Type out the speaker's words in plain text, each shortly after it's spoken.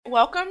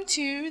Welcome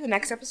to the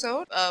next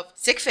episode of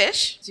Sick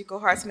Fish,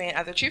 Zuko Heartsman and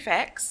Other True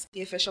Facts,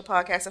 the official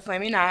podcast of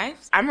Flaming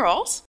Knives. I'm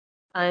Rolls.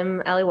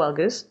 I'm Ali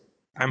Wildgoose.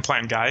 I'm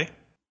Plan Guy.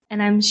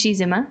 And I'm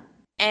Shizuma.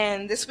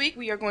 And this week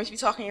we are going to be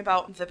talking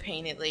about the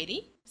Painted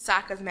Lady,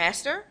 Sokka's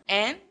master,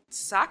 and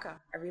Sokka,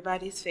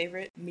 everybody's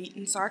favorite meat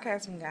and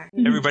sarcasm guy.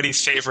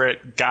 Everybody's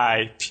favorite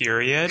guy,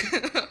 period.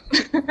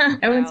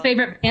 Everyone's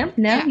favorite pimp?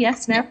 No? Yeah.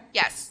 Yes? No?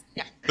 Yes.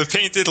 Yeah. The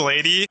Painted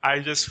Lady, I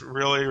just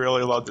really,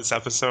 really love this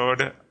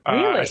episode.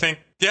 Really? I think,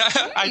 yeah,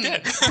 I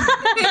did.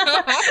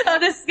 Oh,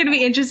 this is going to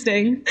be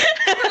interesting.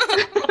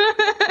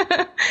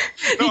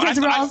 No, Because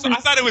I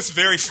thought it was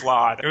very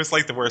flawed. It was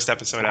like the worst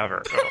episode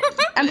ever. So.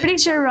 I'm pretty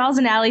sure Rawls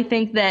and Allie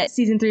think that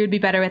season 3 would be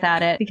better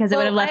without it because it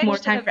would have left more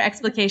time for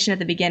explication at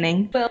the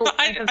beginning. Well,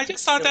 I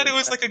just thought that it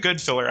was like a good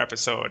filler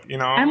episode, you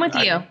know? I'm with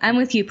you. I'm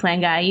with you,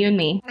 Plan Guy. You and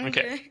me.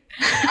 Okay.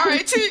 All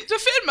right, to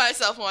defend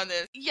myself on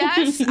this,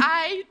 yes,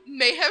 I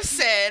may have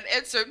said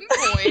at certain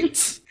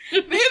points, may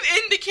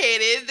have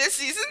indicated that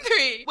season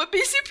 3 would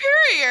be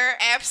superior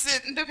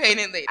absent the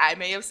Painted Lady. I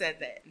may have said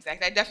that. In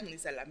fact, I definitely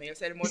said it. I may have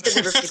said it more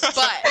than once.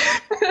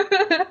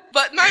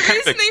 But my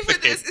reasoning for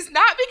this is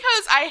not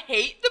because I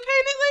hate the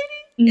Painted Lady.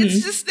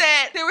 It's just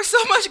that there was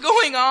so much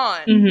going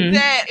on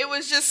that it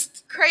was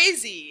just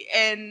crazy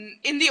and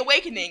in the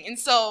awakening. And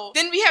so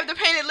then we have the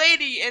Painted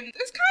Lady and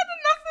there's kind of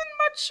nothing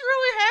much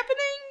really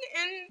happening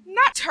and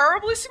not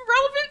terribly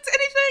relevant to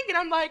anything. And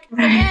I'm like,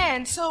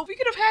 man, so we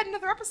could have had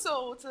another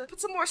episode to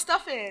put some more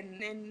stuff in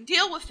and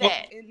deal with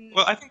that.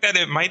 Well, I think that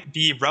it might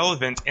be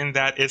relevant in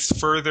that it's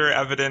further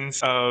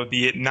evidence of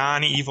the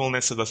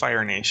non-evilness of the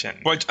Fire Nation.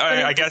 Which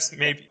I guess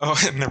maybe... Oh,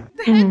 no.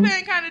 The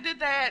headband kind of did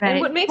that. Right. And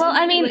what makes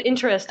it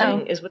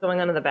interesting is what's going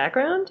on in the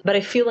background, but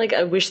I feel like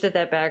I wish that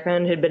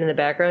background had been in the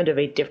background of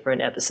a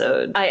different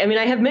episode. I mean,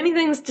 I have many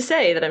things to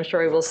say that I'm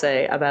sure I will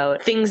say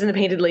about things in the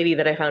Painted Lady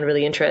that I found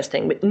really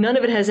interesting, but none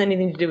of it has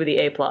anything to do with the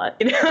A-plot.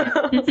 You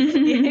know?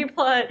 The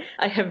A-plot,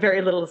 I have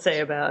very little to say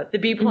about. The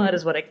B-plot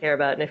is what I care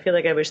about, and I feel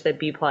like I wish that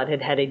B-plot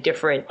had had a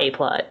different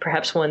A-plot,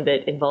 perhaps one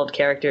that involved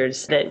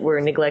characters that were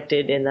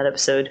neglected in that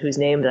episode whose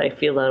name that I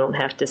feel I don't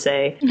have to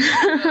say. No,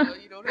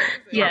 you don't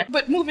have to say Yeah.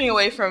 But moving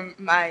away from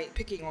my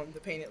picking on the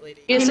Painted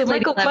Lady. Yeah, so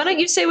Michael, why don't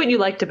you say what you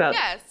liked about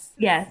Yes.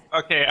 Yes.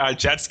 Okay,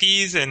 jet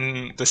skis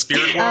and the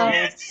spirit world.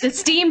 The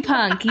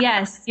steampunk.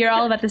 Yes. You're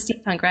all about the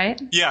steampunk,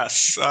 right?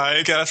 Yes,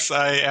 I guess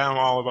I am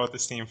all about the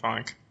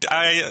steampunk.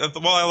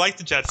 I like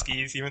the jet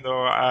skis, even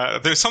though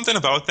there's something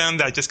about them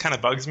that just kind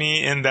of bugs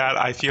me in that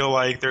I feel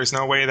like there's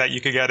no way that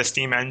you could get a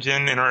steam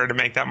engine in order to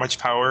make that much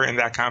power in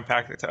that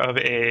compact of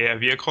a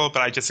vehicle,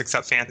 but I just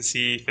accept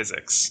fantasy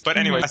physics. But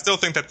anyway, I still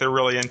think that they're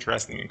really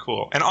interesting and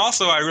cool. And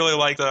also, I really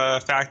like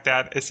the fact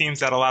that it seems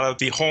that a lot of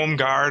the home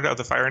guard of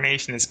the Fire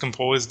Nation is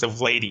composed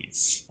of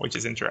ladies, which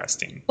is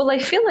interesting. Well, I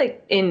feel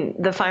like in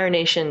the Fire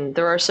Nation,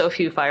 there are so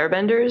few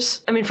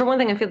firebenders. I mean, for one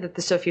thing, I feel that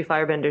there's so few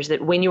firebenders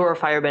that when you are a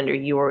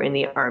firebender, you are in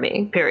the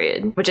army,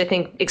 period. Which I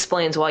think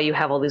explains why you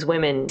have all these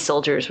women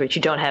soldiers, which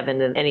you don't have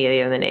in any of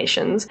the other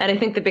nations. And I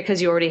think that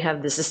because you already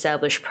have this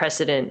established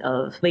precedent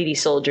of lady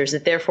soldiers,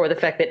 that therefore the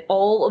fact that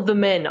all of the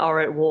men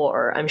are at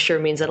war, I'm sure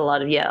means that a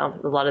lot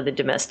of the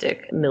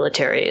domestic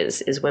military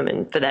is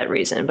women for that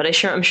reason. But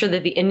I'm sure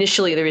that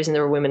initially the reason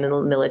there were women in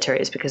the military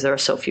is because there are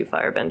so few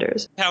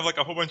firebenders. I have like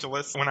a whole bunch of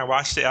lists. When I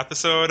watched the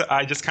episode,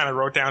 I just kind of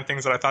wrote down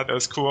things that I thought that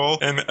was cool.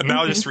 And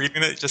now just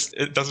reading it,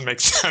 it doesn't make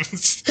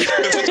sense.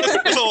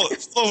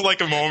 It's still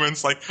like a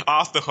moments like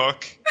off the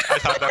hook. I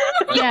thought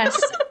that. Yes.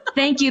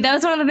 Thank you. That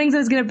was one of the things I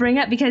was going to bring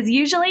up because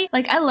usually,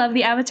 like, I love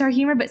the Avatar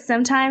humor, but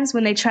sometimes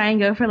when they try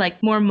and go for,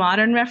 like, more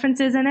modern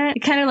references in it,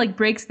 it kind of, like,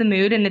 breaks the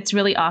mood and it's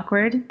really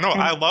awkward. No,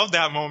 I love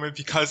that moment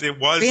because it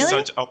was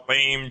such a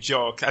lame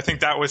joke. I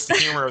think that was the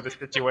humor of the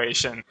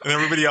situation. And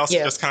everybody else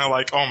was just kind of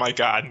like, oh my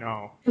God,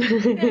 no.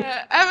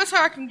 Yeah,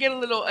 Avatar can get a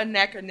little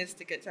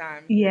anachronistic at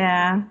times.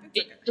 Yeah.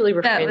 It usually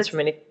refrains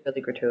from anything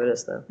really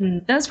gratuitous, though.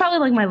 That was probably,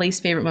 like, my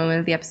least favorite moment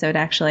of the episode,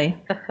 actually.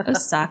 It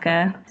was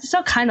Sokka. I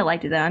still kind of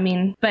liked it, though. I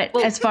mean, but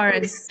as far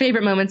as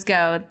favorite moments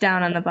go,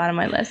 down on the bottom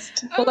of my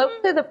list. Well, I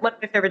would say that one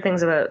of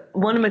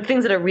the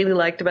things that I really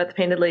liked about the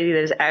Painted Lady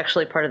that is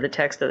actually part of the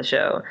text of the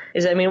show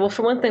is, I mean, well,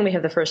 for one thing, we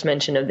have the first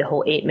mention of the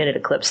whole 8-minute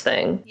eclipse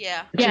thing.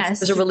 Yeah.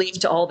 Yes. It was a relief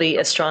to all the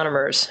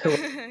astronomers who were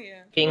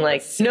being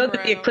like, that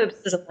the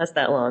eclipse doesn't last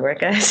that long, right,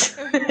 guys?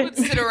 Would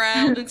sit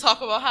around and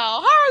talk about how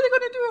are they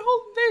going to do a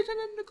whole invasion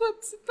in an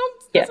eclipse?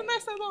 It doesn't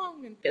last that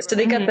long. And so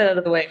they got that out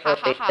of the way.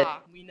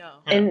 We know.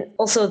 And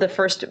also the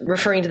first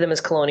referring to them as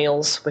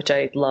colonials, which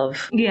I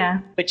love. Yeah.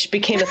 Which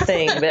became a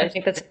thing, but I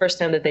think that's the first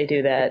time that they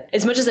do that.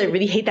 As much as I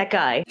really hate that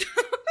guy.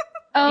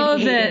 Oh,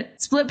 the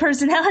split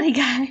personality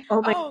guy.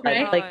 Oh my God.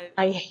 God. Like,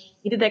 I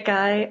hated that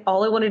guy.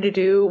 All I wanted to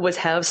do was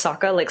have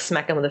Sokka, like,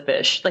 smack him with a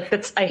fish. Like,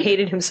 I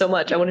hated him so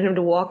much. I wanted him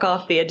to walk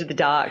off the edge of the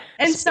dock.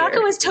 And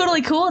Sokka was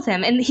totally cool with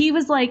him. And he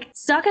was like,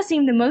 Sokka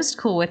seemed the most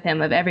cool with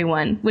him of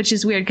everyone, which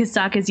is weird because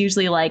Sokka's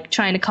usually like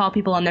trying to call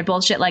people on their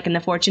bullshit, like in the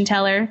fortune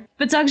teller.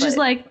 But Sokka's just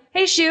like,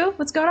 hey, Shu,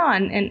 what's going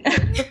on? And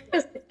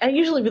I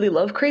usually really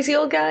love crazy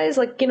old guys,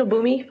 like,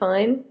 Boomy,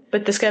 fine.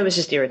 But this guy was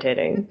just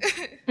irritating.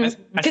 Because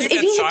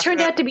if he had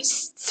turned out to be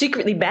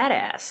secretly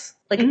badass,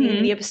 like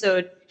in the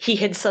episode, he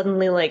had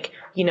suddenly, like,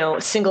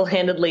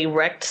 single-handedly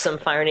wrecked some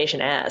Fire Nation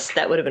ass,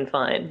 that would have been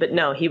fine. But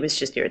no, he was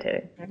just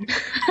irritating.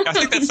 I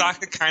think that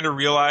Sokka kind of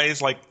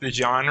realized, like, the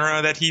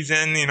genre that he's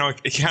in, he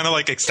kind of,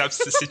 like, accepts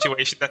the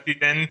situation that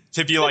he's in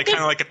to be, like, kind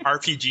of like an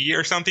RPG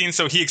or something.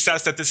 So he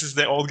accepts that this is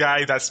the old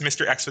guy that's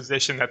Mr.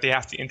 Exposition, that they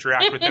have to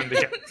interact with him to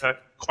get the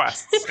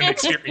quests and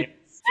experience.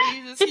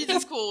 He's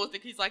just cool with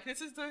it. He's like, this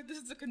is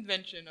the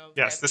convention of.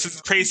 Yes, this is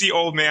crazy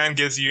old man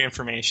gives you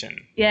information.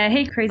 Yeah,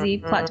 hey, crazy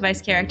plot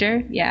device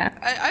character. Yeah.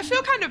 I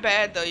feel kind of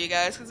bad though, you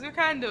guys, because we're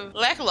kind of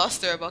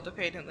lackluster about the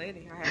Painted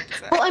Lady. I have to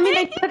say. Well, I mean,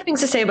 I have things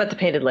to say about the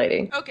Painted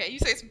Lady. Okay, you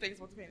say some things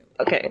about the Painted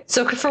Lady. Okay,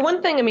 so for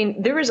one thing, I mean,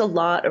 there is a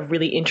lot of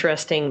really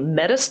interesting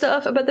meta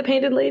stuff about the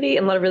Painted Lady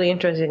and a lot of really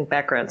interesting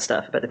background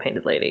stuff about the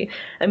Painted Lady.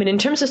 I mean, in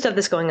terms of stuff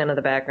that's going on in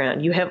the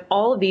background, you have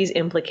all of these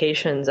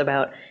implications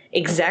about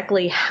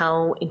exactly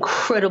how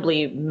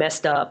incredibly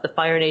messed up the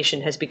Fire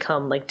Nation has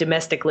become, like,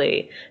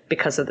 domestically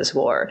because of this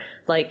war.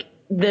 Like,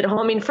 that whole,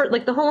 I mean, first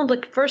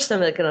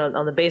time, like,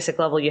 on the basic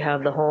level, you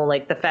have the whole,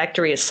 like, the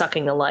factory is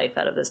sucking the life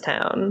out of this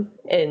town.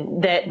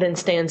 And that then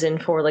stands in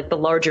for, like, the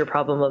larger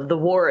problem of the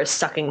war is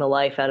sucking the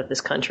life out of this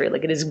country.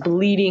 Like, it is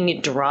bleeding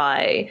it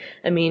dry.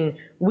 I mean,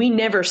 we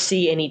never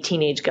see any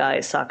teenage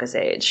guys Sokka's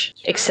age,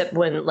 except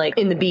when, like,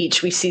 in the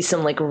beach, we see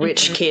some, like,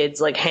 rich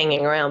kids, like,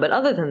 hanging around. But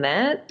other than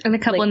that... And the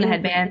couple, like, in the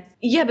headband.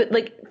 Yeah, but,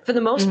 like, for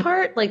the most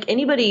part, like,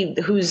 anybody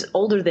who's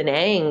older than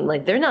Aang,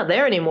 like, they're not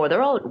there anymore.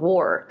 They're all at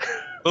war.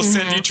 We'll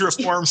send you to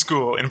reform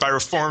school, and by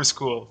reform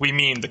school, we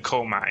mean the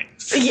coal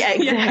mines. Yeah,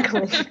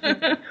 exactly.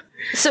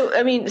 So,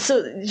 I mean,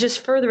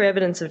 just further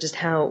evidence of just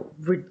how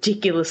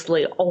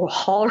ridiculously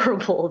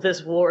horrible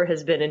this war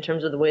has been in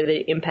terms of the way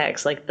that it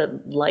impacts, like,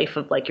 the life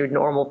of, like, your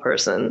normal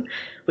person,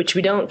 which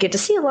we don't get to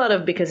see a lot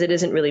of because it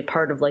isn't really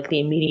part of, like, the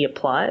immediate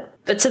plot.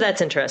 But so that's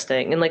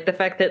interesting. And, like, the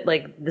fact that,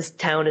 like, this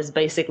town is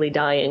basically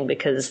dying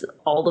because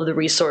all of the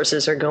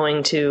resources are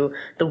going to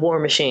the war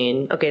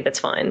machine. Okay, that's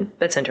fine.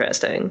 That's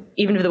interesting.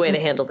 Even if the way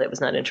they handled it was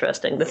not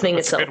interesting. The thing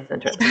itself is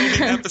interesting.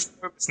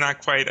 It's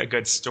not quite a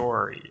good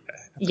story.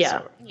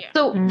 Yeah.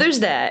 So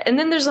there's that. And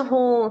then there's the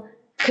whole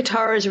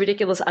Katara's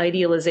ridiculous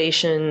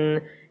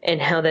idealization and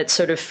how that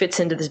sort of fits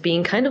into this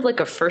being kind of like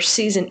a first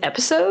season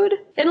episode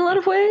in a lot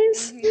of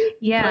ways.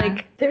 Yeah.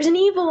 Like, there's an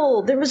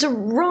evil, there was a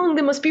wrong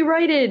that must be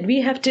righted.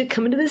 We have to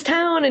come into this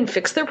town and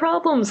fix their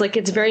problems. Like,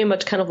 it's very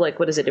much kind of like,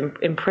 what is it,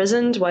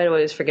 Imprisoned? Why do I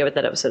always forget what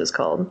that episode is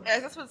called? Yeah,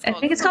 that's what it's called. I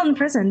think it's called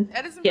Imprisoned.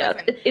 That is Yeah,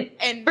 Imprisoned.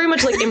 it's very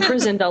much like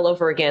Imprisoned all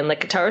over again.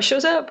 Like, Katara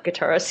shows up,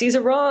 Katara sees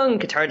a wrong,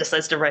 Katara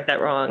decides to right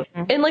that wrong.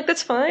 And, like,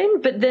 that's fine,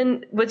 but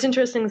then what's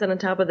interesting is that on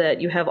top of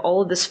that, you have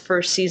all of this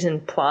first season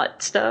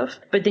plot stuff,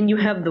 but then you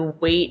have the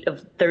weight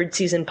of third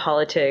season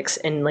politics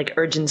and, like,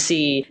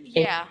 urgency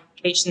and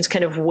implications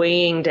kind of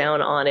weighing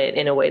down on it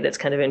in a way that's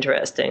kind of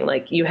interesting.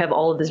 Like, you have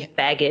all of this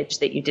baggage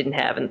that you didn't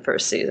have in the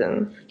first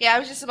season. Yeah, I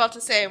was just about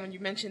to say, when you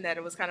mentioned that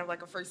it was kind of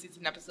like a first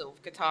season episode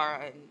with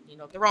Katara and,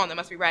 the wrong that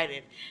must be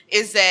righted,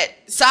 is that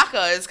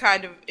Sokka is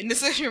kind of, and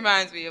this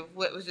reminds me of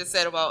what was just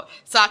said about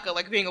Sokka,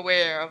 like, being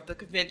aware of the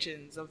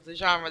conventions of the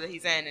genre that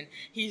he's in, and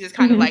he's just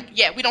kind of like,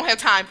 yeah, we don't have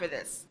time for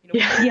this.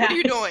 What are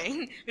you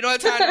doing? We don't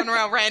have time to run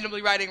around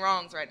randomly righting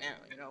wrongs right now.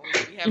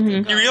 We have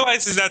to He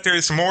realizes that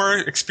there's more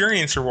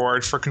experience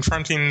reward for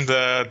confronting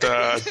the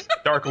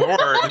Dark Lord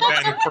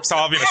than for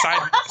solving a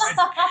side.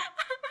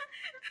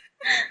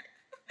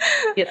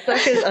 Yeah,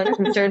 Sokka is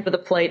unconcerned with the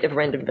plight of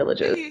random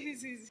villages.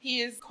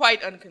 He is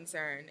quite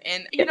unconcerned.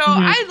 And,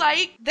 I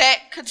like that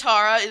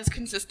Katara is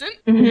consistent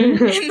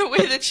in the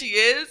way that she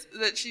is,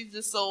 that she's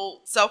just so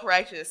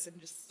self-righteous and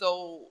just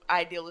so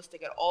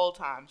idealistic at all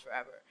times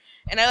forever.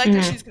 And I like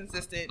that she's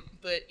consistent,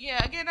 but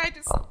yeah, again,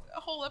 a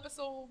whole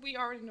episode, we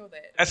already know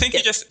that. I think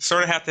you just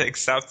sort of have to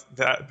accept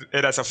that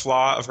it as a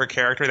flaw of her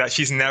character, that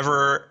she's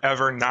never,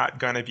 ever not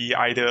going to be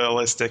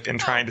idealistic and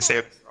trying to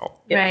save the world.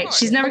 Right.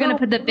 She's never going to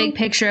put the big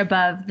picture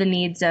above the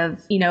needs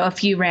of, a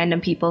few random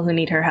people who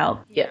need her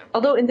help. Yeah.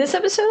 Although in this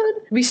episode,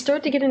 we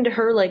start to get into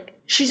her, like,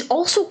 she's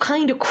also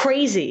kind of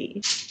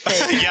crazy.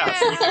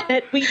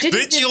 That we didn't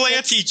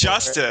Vigilante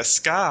justice,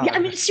 God. Yeah, I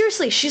mean,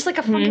 seriously, she's like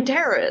a fucking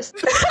terrorist.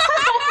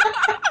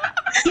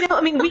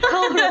 We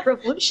call her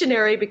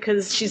revolutionary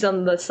because she's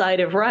on the side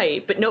of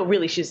right, but no,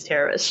 really, she's a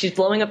terrorist. She's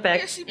blowing up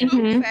factories. Yeah, she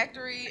blew up a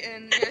factory,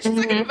 and she's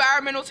like an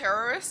environmental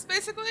terrorist,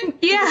 basically.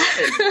 Yeah.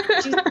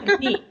 She's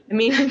neat. I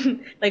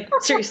mean, like,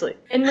 seriously.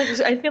 And, like,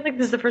 I feel like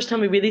this is the first time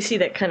we really see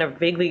that kind of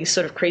vaguely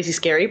sort of crazy,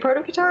 scary part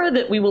of Katara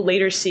that we will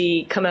later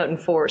see come out in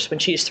force when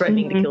she's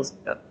threatening to kill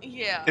Sokka.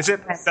 Yeah. Is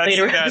it that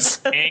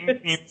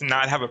Aang seems to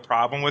not have a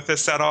problem with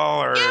this at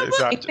all, or is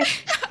that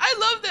just... I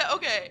love that.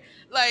 Okay.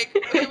 Like,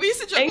 we used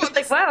to joke about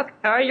this. Like, wow,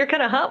 Katara, you're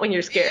kind of hot when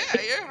you're scared.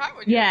 Yeah, you're hot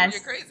when you're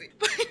crazy.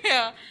 But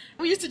yeah,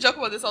 we used to joke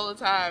about this all the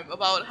time,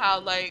 about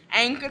how, like,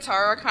 Aang and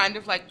Katara are kind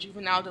of like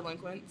juvenile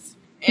delinquents,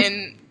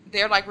 and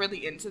they're, like,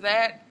 really into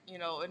that,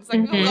 and it's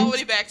like, we go all the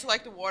way back to,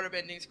 like, the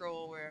waterbending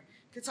scroll where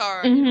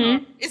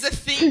Katara is a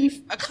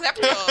thief, a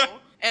klepto,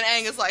 And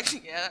Aang is like,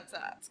 yeah, that's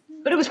hot.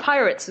 But it was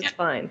pirates. It's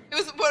fine. It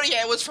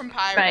was from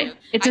pirates. Right.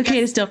 It's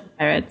okay to steal from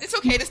pirates. It's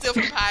okay to steal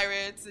from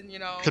pirates, and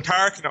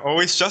Katara can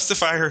always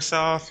justify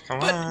herself.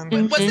 Come on.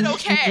 But was it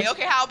okay?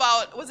 Okay, how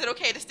about, was it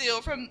okay to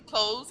steal from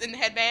clothes and the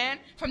headband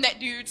from that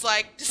dude's,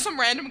 like, just some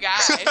random guy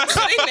sitting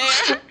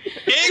there?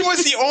 Aang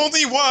was the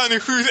only one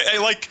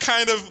who, like,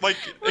 kind of, like,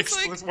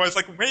 was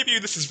like, maybe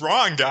this is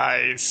wrong,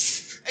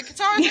 guys. And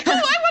Katara's like, oh,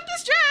 I want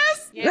this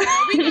dress.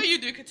 Yeah, we know you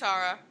do,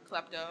 Katara.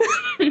 Klepto.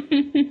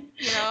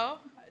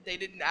 They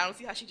didn't. I don't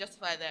see how she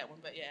justified that one,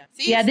 but yeah.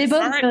 See, yeah, they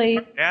both really.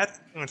 Bad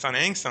influence on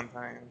Aang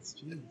sometimes.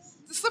 Jeez.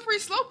 It's a slippery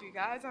slope, you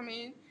guys. I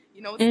mean,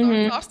 it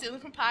starts off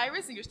stealing from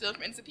pirates, and you're stealing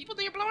from innocent people,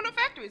 then you're blowing up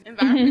factories,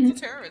 environmental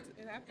terrorism.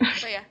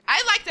 But yeah,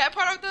 I like that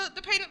part of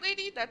the Painted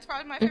Lady. That's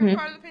probably my favorite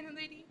part of the Painted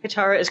Lady.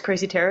 Katara is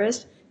crazy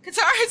terrorist.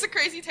 Katara is a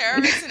crazy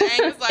terrorist, and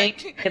Aang is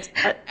like,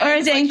 or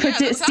as Aang puts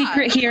it,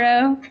 secret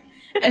hero,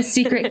 a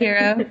secret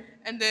hero.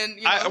 And then,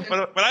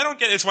 what I don't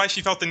get is why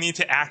she felt the need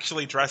to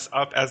actually dress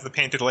up as the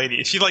Painted Lady.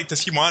 Does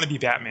she want to be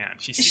Batman?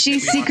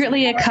 She's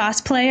secretly a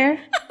cosplayer.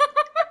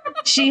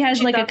 She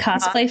has like a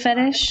cosplay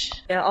fetish.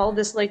 Yeah, all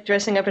this like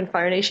dressing up in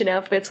Fire Nation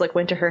outfits like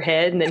went to her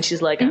head, and then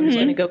she's like, I'm just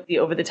gonna go be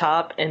over the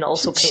top and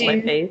also paint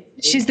my face.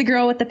 She's the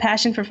girl with the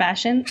passion for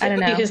fashion. I don't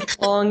know. She has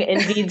long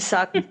envied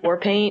Sokka war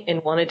paint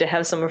and wanted to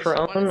have some of her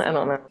own. I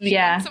don't know.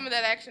 Yeah. Some of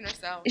that action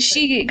herself.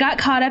 She got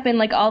caught up in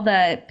like all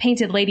the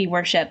Painted Lady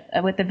worship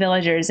with the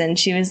villagers, and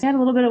she had a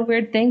little bit of a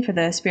weird thing for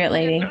the Spirit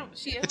Lady.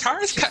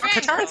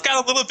 Katara's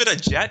got a little bit of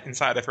Jet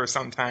inside of her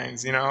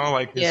sometimes,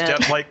 like this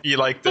Jet like be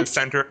like the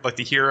center, like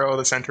the hero,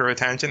 the center of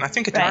attention. I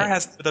think Katara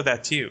has a bit of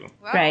that too.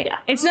 Wow. Right. Yeah.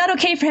 It's not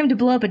okay for him to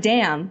blow up a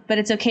dam, but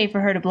it's okay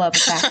for her to blow up a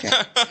factory.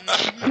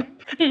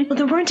 Well,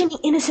 there weren't any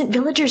innocent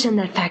villagers in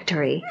that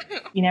factory.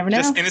 You never know.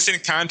 Just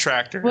innocent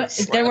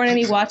contractors. There weren't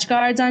any watch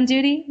guards on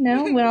duty?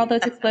 No? When all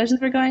those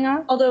explosions were going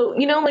on? Although,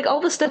 like all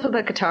the stuff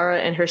about Katara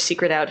and her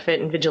secret outfit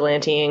and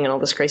vigilanteing and all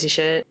this crazy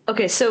shit.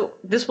 Okay, so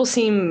this will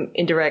seem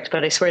indirect,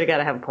 but I swear to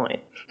God I have a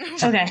point.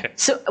 Okay.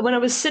 So when I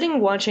was sitting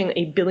watching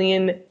a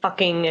billion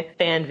fucking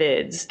fan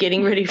vids,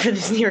 getting ready for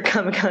this New York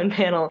Comic Con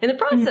panel, in the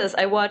process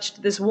I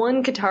watched this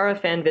one Katara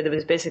fan vid that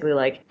was basically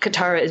like,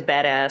 Katara is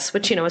badass,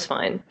 which, is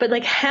fine. But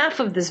like half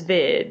of this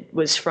vid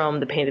was from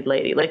the Painted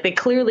Lady. Like they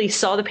clearly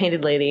saw the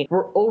Painted Lady,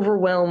 were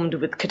overwhelmed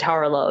with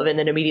Katara love, and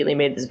then immediately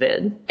made this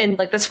vid. And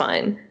like that's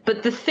fine.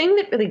 But the thing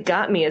that really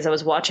got me as I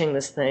was watching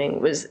this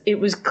thing was it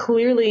was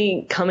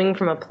clearly coming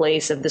from a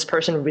place of this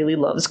person really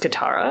loves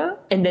Katara,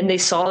 and then they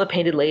saw the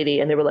Painted Lady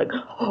and they were like,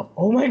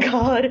 oh my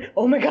god,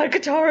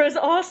 Katara is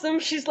awesome.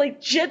 She's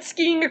like jet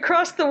skiing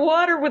across the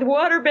water with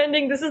water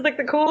bending. This is like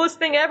the coolest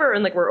thing ever.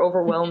 And like we're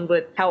overwhelmed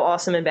with how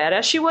awesome and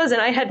badass she was.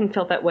 And I hadn't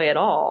felt that way at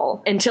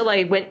all until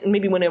I went,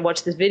 maybe when I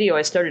watched this video,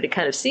 I started to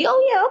kind of see,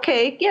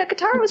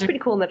 Katara was pretty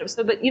cool in that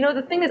episode. But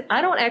the thing is,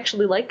 I don't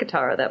actually like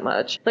Katara that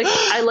much. Like,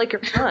 I like her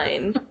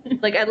fine.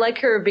 Like, I like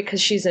her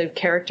because she's a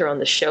character on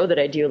the show that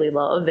I dearly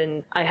love,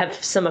 and I have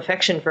some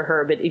affection for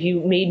her. But if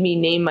you made me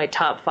name my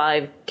top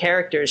 5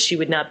 characters, she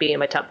would not be in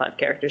my top 5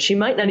 characters. She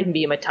might not even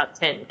be in my top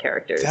 10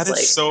 characters. That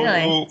is so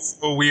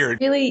weird.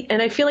 Really,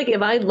 and I feel like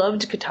if I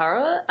loved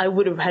Katara, I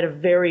would have had a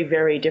very,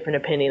 very different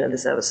opinion of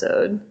this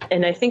episode.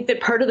 And I think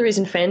that part of the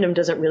reason fandom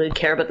doesn't really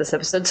care about this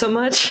episode so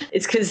much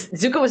is because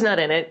Zuko was not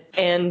in it,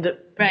 and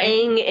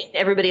Aang and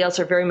everybody else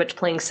are very much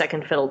playing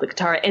second fiddle to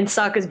Katara, and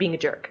Sokka's being a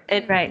jerk.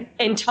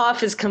 And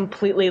Toph is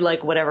completely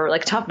like whatever.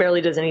 Like Toph barely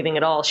does anything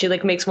at all. She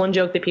like makes one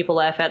joke that people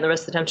laugh at, and the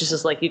rest of the time she's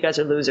just like, you guys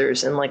are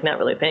losers, and like not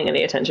really paying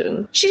any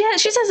attention. She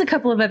says a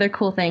couple of other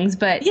cool things,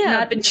 but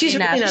but she's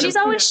enough. Really she's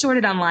always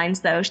shorted on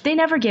lines though. They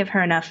never give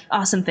her enough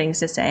awesome things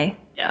to say.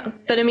 Yeah,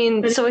 but I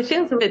mean, so I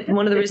think that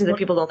one of the reasons that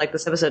people don't like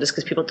this episode is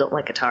because people don't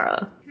like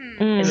Katara.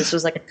 And this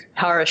was like a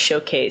Katara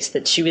showcase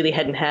that she really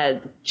hadn't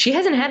had. She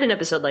hasn't had an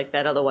episode like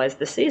that otherwise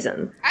this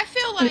season. I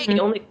feel like the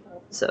only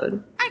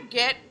episode. I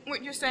get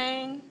what you're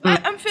saying.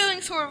 I'm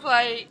feeling sort of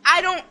like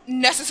I don't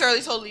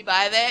necessarily totally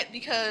buy that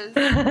because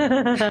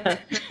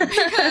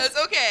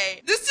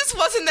okay, this just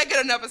wasn't that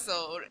good an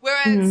episode.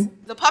 Whereas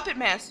the Puppet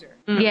Master,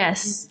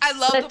 yes, I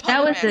love the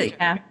Puppet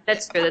Master.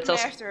 That's true. That's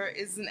also Master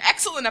is an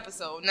excellent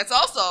episode, and that's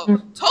also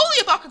totally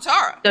about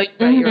Katara. No,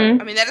 you're right.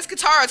 I mean, that is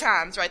Katara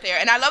times right there,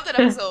 and I love that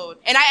episode.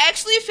 And I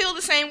actually feel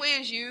the same way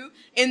as you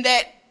in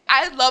that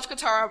I love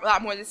Katara a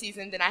lot more this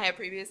season than I had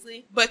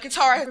previously. But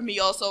Katara for me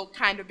also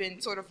kind of been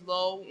sort of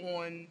low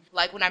on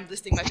like when I'm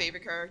listing my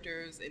favorite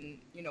characters and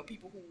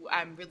people who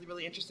I'm really,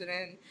 really interested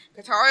in.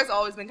 Katara has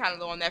always been kind of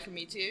low on that for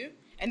me too.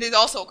 And it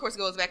also, of course,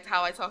 goes back to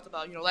how I talked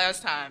about,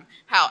 last time,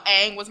 how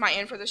Aang was my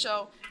end for the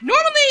show.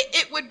 Normally,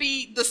 it would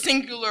be the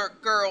singular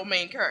girl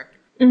main character.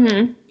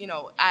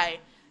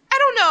 I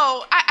don't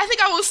know. I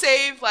think I will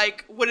save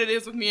like what it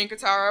is with me and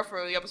Katara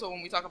for the episode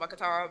when we talk about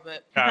Katara.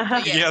 But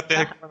Yeah, you have to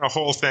have a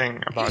whole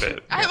thing about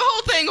it. I have a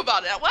whole thing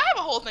about it. Well, I have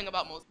a whole thing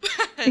about most.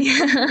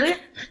 I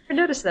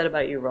noticed that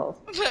about you, Rolf.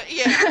 But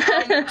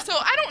yeah, so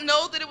I don't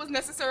know that it was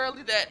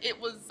necessarily that it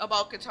was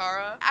about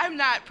Katara. I'm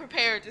not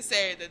prepared to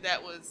say that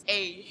that was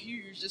a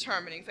huge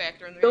determining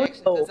factor in the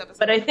reaction to this episode.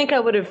 But I think I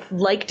would have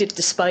liked it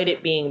despite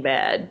it being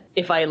bad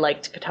if I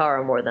liked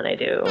Katara more than I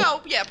do.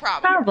 Well, yeah,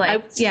 probably.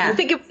 Probably. Yeah. I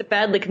think it was a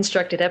badly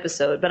constructed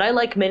episode, but I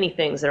like many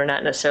things that are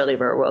not necessarily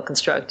very well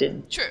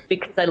constructed. True.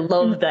 Because I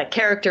love that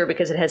character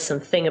because it has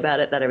something about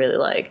it that I really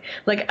like.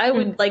 Like, I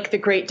would like The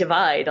Great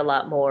Divide a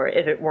lot more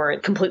if it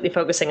weren't completely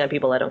focusing on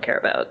people I don't care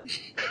about.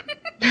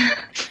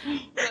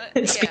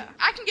 But, yeah,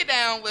 I can get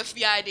down with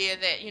the idea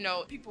that, you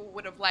know, people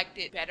would have liked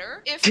it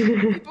better if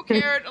people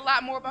cared a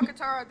lot more about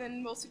Katara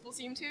than most people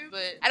seem to.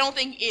 But I don't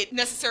think it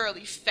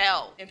necessarily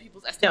fell in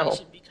people's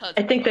estimation because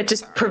I think that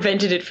just Katara.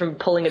 prevented it from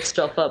pulling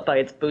itself up by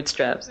its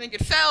bootstraps. I think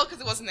it fell because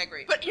it wasn't that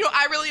great. But, you know,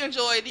 I really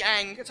enjoyed the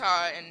Aang,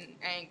 Katara, and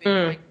Aang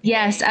being like...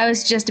 Yes, I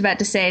was just about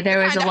to say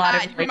there was a lot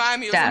of You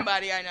remind me of stuff.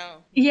 somebody I know.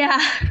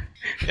 Yeah.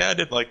 Yeah, I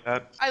did like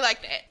that. I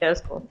like that. Yeah,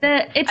 that's cool.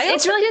 It's I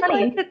also really did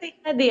funny. like that they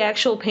had the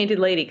actual painted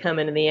lady come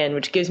in the end,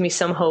 which gives me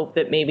some hope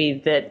that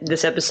maybe that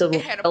this episode will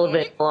It had be a relevant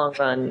point. in the long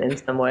run in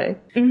some way.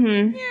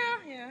 Mm-hmm.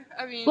 Yeah.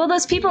 I mean... Well,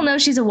 those people know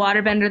she's a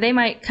waterbender. They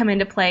might come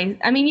into play.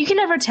 I mean, you can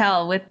never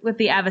tell with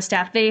the Ava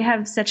staff. They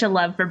have such a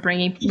love for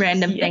bringing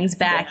random things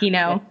back, you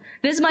know.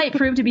 This might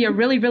prove to be a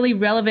really, really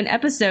relevant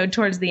episode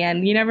towards the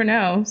end. You never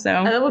know,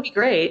 so. That would be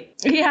great.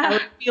 I Yeah.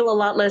 would feel a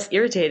lot less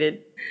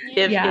irritated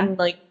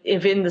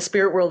if in the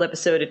Spirit World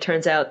episode it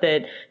turns out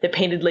that the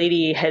painted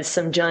lady has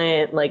some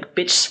giant like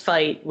bitch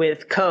fight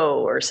with Ko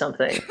or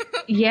something.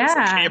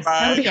 Yeah.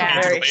 K-pop,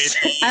 Yeah. Painted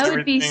Lady, I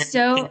would be everything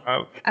so came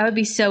out. I would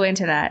be so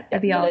into that.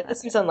 That'd be all.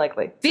 This seems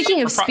unlikely.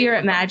 Speaking of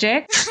spirit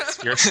magic,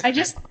 I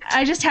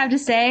just have to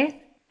say,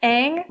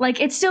 Aang,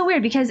 like, it's so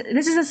weird because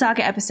this is a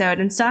Sokka episode,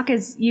 and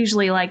Sokka's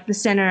usually like the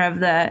center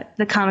of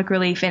the comic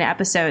relief in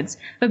episodes.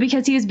 But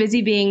because he was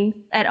busy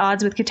being at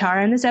odds with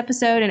Katara in this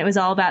episode, and it was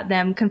all about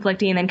them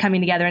conflicting and then coming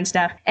together and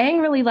stuff,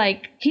 Aang really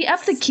he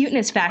upped the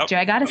cuteness factor,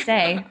 I gotta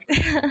say.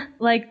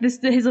 Like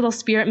his little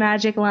spirit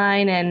magic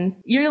line, and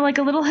you're like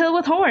a little hill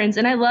with horns.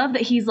 And I love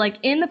that he's like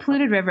in the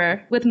polluted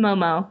river with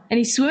Momo, and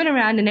he's swimming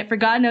around in it for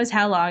God knows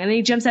how long, and then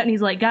he jumps out and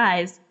he's like,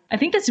 guys, I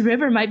think this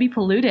river might be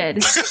polluted.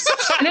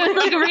 And it was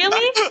like,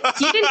 really?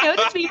 You didn't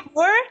notice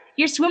before?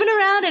 You're swimming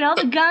around and all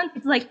the gunk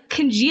is like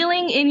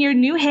congealing in your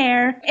new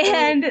hair,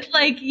 and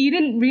like you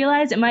didn't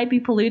realize it might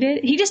be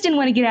polluted. He just didn't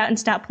want to get out and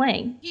stop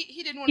playing.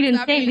 He didn't want He to didn't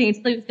stop say being... anything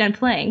until he was done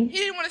playing. He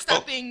didn't want to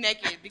stop being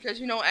naked because,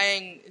 you know,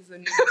 Aang is a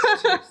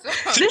nudist.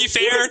 So. To be This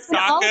fair, season's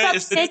all Sokka about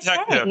is the fake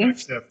detective.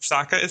 things.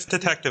 Sokka is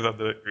detective of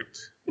the group.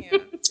 Yeah.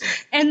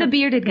 And the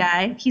bearded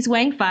guy, he's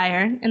Wang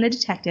Fire and the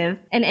detective,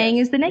 and Aang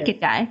is the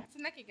naked guy. It's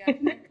a naked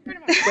guy. Pretty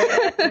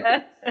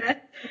much.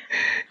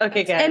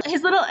 Okay, guys. And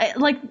his little,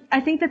 I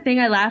think the thing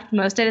I laughed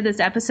most at of this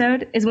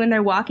episode is when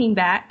they're walking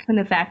back from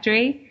the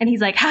factory, and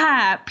he's like,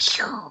 ha,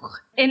 pew.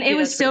 And it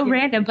was that's so pretty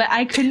good. random, but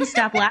I couldn't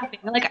stop laughing.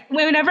 Like,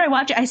 whenever I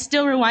watch it, I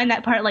still rewind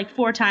that part like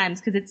 4 times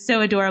because it's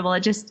so adorable.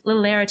 It just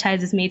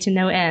hilaritizes me to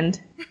no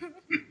end.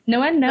 No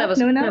one? No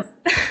one else?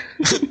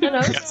 No,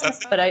 Yes,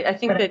 that's- but I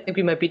think that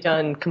we might be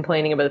done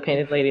complaining about the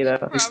painted lady, though.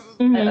 Probably.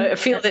 I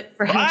feel that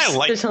perhaps I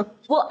like there's some.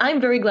 Well, I'm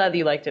very glad that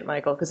you liked it,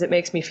 Michael, because it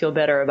makes me feel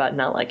better about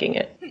not liking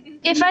it.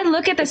 If I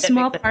look at the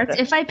small makes parts,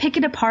 sense. if I pick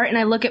it apart and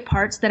I look at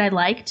parts that I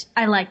liked,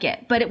 I like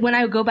it. But when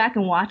I go back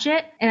and watch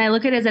it and I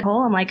look at it as a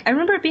whole, I'm like, I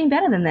remember it being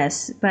better than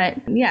this. But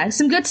yeah,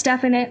 some good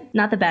stuff in it,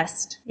 not the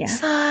best. Yeah.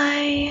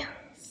 Sigh.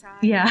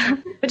 Yeah.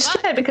 Which is too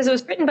bad because it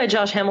was written by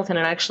Josh Hamilton,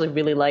 and I actually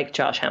really like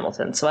Josh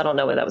Hamilton, so I don't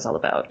know what that was all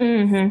about.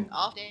 Mm-hmm.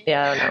 Off day.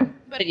 Yeah, I don't know.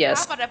 But But yes.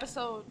 how about an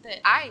episode that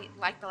I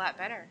liked a lot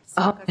better?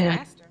 Oh, Sokka's yeah.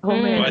 Master. Oh,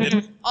 man. Well, I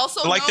didn't.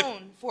 Also I liked it.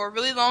 known for a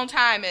really long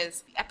time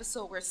as the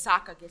episode where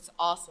Sokka gets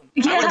awesome.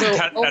 I would Yeah.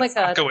 contest Oh my that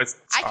God. Sokka was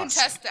I awesome.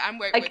 contest that. I'm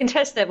right I with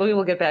contest that, but we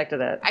will get back to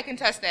that. I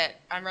contest that.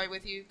 I'm right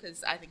with you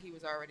because I think he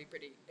was already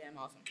pretty damn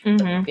awesome.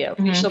 Mm-hmm. Yeah,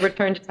 we shall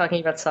return to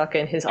talking about Sokka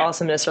and his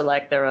awesomeness or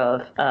lack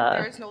thereof.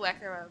 There is no lack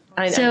thereof.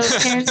 I know.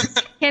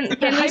 So can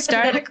we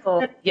start?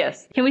 Hypothetical.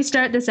 Yes. Can we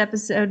start this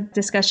episode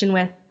discussion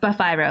with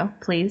Buffyro,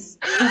 please?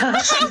 Can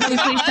we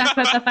please talk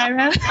about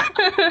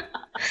Buffyro?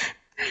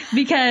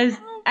 Because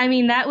I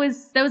mean that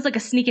was like a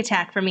sneak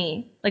attack for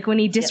me. Like when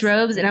he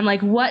disrobes and I'm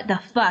like, what the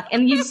fuck?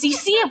 And you see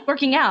him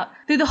working out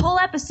through the whole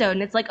episode,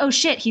 and it's like, oh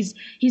shit, he's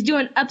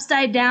doing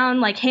upside down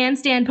like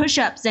handstand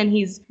push-ups, and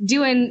he's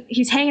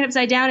hanging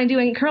upside down and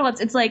doing curl-ups.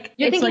 It's like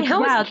You're it's thinking, like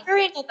how wow. is he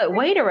carrying all that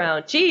weight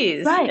around?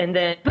 Jeez. Right. And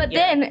then, But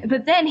yeah.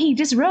 then he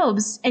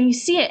disrobes and you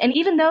see it, and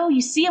even though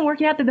you see him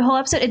working out through the whole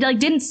episode, it like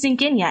didn't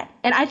sink in yet.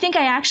 And I think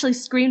I actually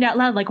screamed out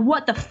loud like,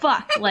 what the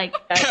fuck? Like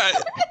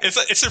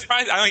It's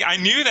surprising. I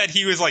knew that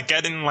he was like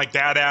getting like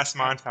badass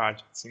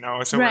montages, you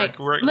know. So right.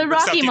 we're The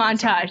Rocky accepting-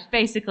 montage,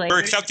 basically. We're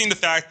accepting the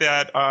fact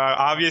that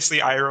obviously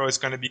Iroh is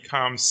going to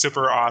become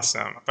super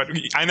awesome, but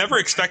I never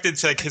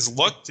expected like his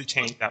look to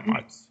change that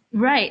much.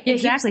 Right, Yeah,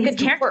 exactly. he's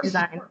His a character dwarf.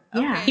 design.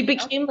 Okay. Yeah. He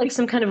became like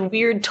some kind of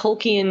weird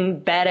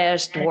Tolkien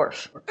badass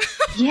dwarf.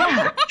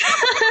 Yeah.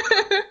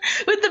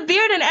 With the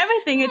beard and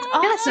everything. It's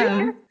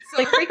awesome.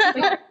 So,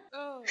 Like,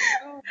 oh.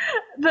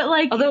 But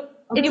like, although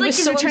it's it like was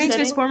he's so returning to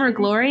his upsetting. former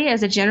glory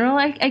as a general,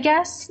 I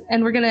guess.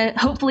 And we're going to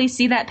hopefully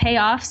see that pay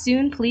off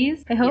soon,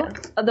 please. I hope.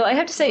 Yeah. Although I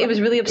have to say, it was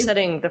really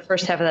upsetting the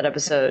first half of that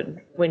episode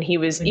when he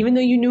was, even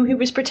though you knew he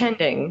was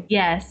pretending,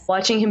 Yes.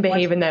 watching him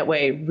behave in that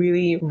way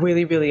really,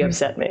 really, really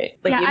upset me.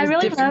 Like, Yeah, it I was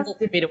really difficult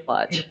for me to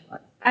watch.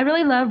 I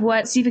really love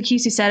what Steve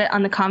Akisu said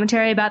on the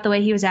commentary about the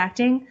way he was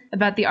acting,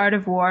 about the art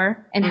of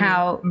war, and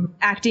how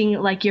acting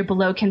like you're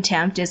below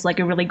contempt is like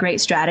a really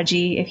great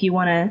strategy if you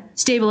want to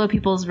stay below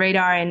people's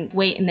radar and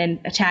wait and then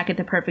attack at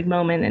the perfect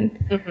moment.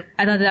 And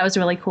I thought that was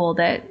really cool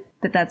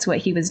that's what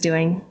he was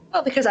doing.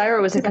 Well, because Iroh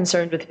wasn't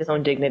concerned with his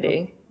own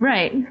dignity.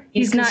 Right.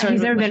 He's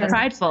concerned never with been what-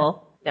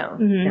 prideful. No.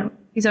 Mhm. No.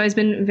 He's always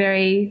been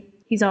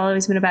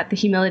about the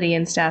humility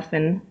and stuff.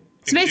 And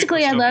so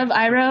basically, I love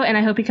Iroh, and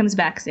I hope he comes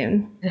back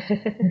soon.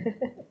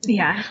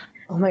 Yeah.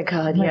 Oh my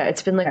god, yeah.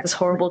 It's been like this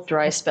horrible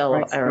dry spell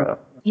of Iroh.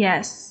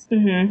 Yes.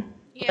 Mm-hmm.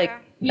 Yeah.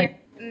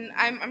 Like, And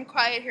I'm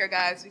quiet here,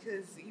 guys,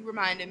 because you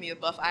reminded me of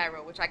Buff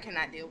Iroh, which I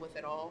cannot deal with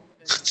at all.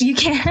 You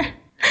can't.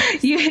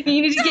 You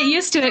need to get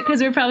used to it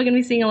because we're probably going to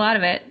be seeing a lot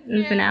of it in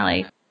the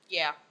finale.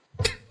 Yeah.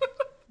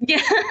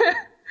 Yeah.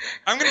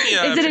 I'm gonna be.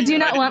 Is it a do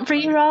not want for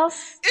you,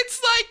 Ross?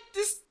 It's like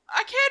this.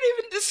 I can't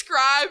even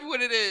describe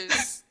what it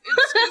is.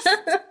 It's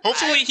just.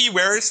 Hopefully, he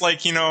wears like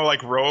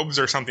robes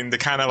or something to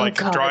kind of like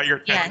God. draw your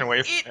attention Yes.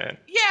 away from it.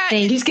 Yeah.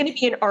 he's going to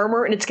be in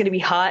armor and it's going to be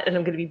hot and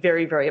I'm going to be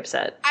very, very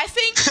upset. I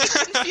think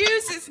it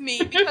confuses me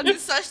because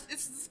it's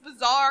this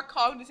bizarre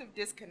cognitive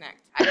disconnect.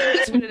 I think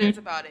that's what it is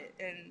about it.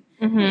 And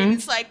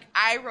it's like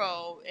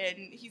Iroh, and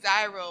he's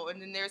Iroh, and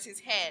then there's his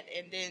head,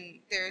 and then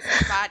there's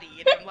his body,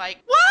 and I'm like,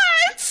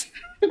 what?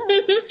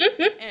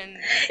 and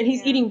And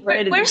he's eating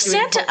bread. and Where's he's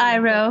doing Santa Tolkien.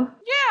 Iroh?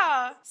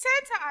 Yeah,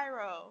 Santa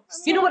Iroh.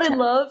 You know what I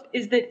love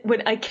is that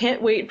when I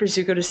can't wait for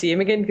Zuko to see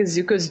him again because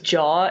Zuko's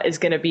jaw is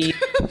going to be.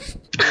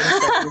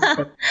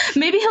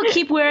 Maybe he'll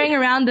keep wearing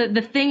around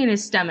the thing in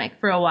his stomach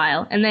for a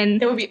while, and then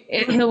It would be.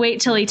 he'll wait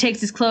till he takes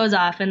his clothes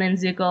off, and then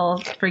Zuko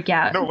will freak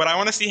out. No, what I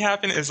want to see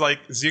happen is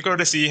like Zuko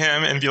to see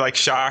him and be like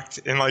shocked,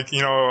 and like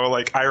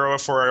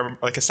Iroh for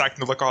like a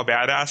second to look all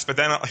badass, but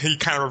then he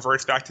kind of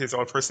reverts back to his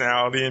old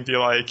personality and be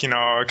like kind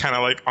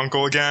of like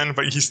uncle again,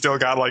 but he's still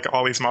got like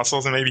all these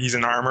muscles and maybe he's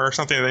in armor or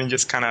something, and then he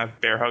just kind of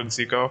bear hugs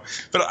Zuko.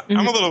 But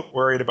I'm a little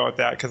worried about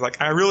that because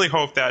like I really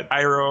hope that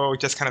Iroh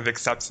just kind of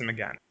accepts him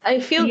again. I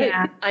feel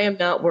Yeah. that I am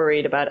not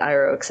worried about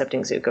Iroh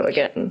accepting Zuko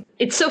again.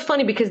 It's so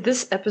funny because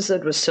this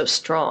episode was so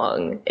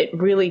strong. It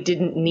really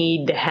didn't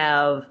need to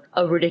have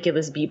a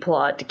ridiculous B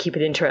plot to keep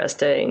it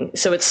interesting.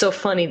 So it's so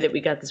funny that we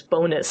got this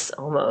bonus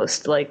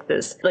almost like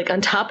this. Like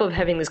on top of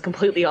having this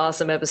completely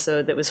awesome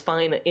episode that was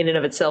fine in and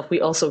of itself, we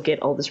also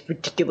get all this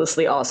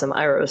ridiculously awesome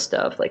Iroh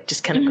stuff, like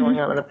just kind of going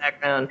on in the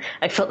background.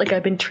 I felt like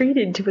I've been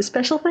treated to a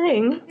special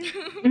thing.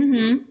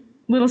 Mm-hmm.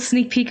 Little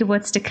sneak peek of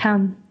what's to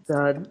come.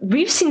 God.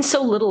 We've seen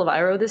so little of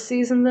Iroh this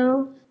season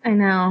though. I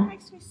know.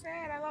 Makes me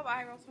sad. I love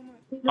Iroh so much.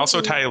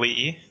 Also, Ty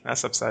Lee,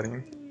 that's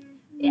upsetting.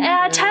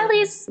 Yeah, Ty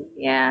Lee's.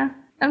 Yeah,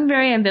 I'm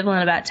very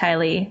ambivalent about Ty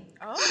Lee.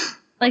 Oh.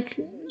 Like,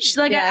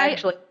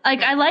 Actually.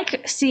 I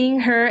like seeing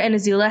her and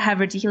Azula have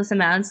ridiculous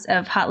amounts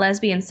of hot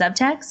lesbian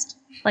subtext.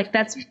 Like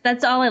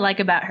that's all I like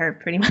about her,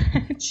 pretty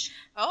much.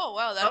 Oh,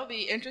 well, that'll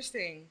be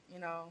interesting,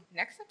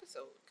 next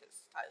episode,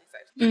 because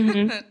Tylee's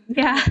excited.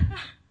 Yeah.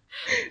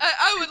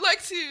 I would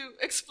like to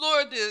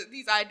explore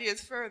these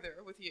ideas further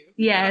with you.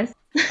 Yes.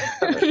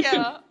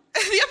 Yeah.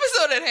 The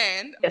episode at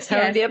hand. Yes, how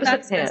are the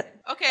episodes that's- hand?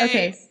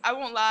 Okay. I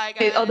won't lie,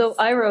 guys. Okay, although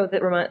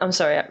Iroh, I'm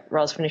sorry,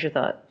 Ross, finish your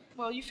thought.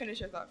 Well, you finish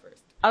your thought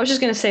first. I was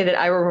just going to say that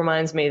Iroh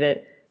reminds me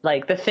that,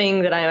 like, the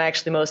thing that I'm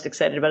actually most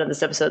excited about in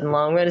this episode in the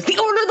long run is the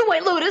Order of the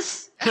White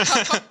Lotus! I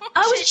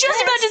was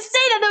just about to say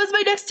that. That was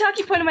my next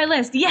talking point on my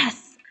list.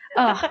 Yes.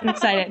 Oh, I'm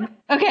excited.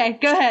 Okay,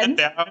 go ahead.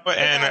 Dao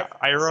and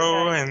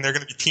Iroh, and they're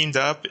gonna be teamed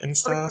up and Oh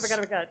stuff.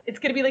 my god. It's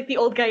going to be like the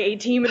old guy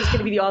A-Team, and it's going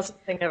to be the awesome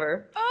thing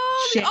ever.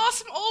 Oh, Shit. the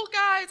awesome old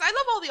guys. I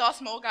love all the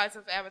awesome old guys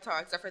of Avatar,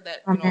 except for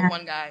that, man.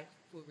 one guy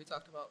who we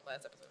talked about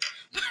last episode.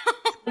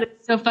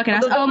 So fucking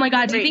awesome. Oh my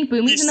god, do you think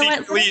Boomy's He's in the White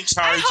secretly in Lotus?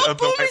 I charge hope of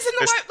the Boomy's in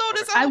the White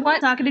Lotus. I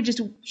want Sokka to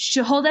just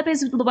hold up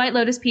his White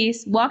Lotus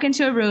piece, walk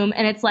into a room,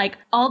 and it's like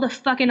all the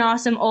fucking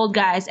awesome old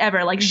guys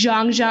ever. Like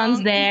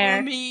Zhang's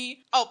there. Boomy.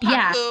 Oh, Paku.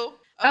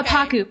 Yeah. Okay.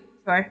 Paku.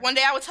 Sure. One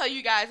day I will tell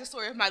you guys the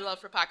story of my love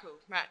for Paku.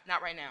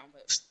 Not right now,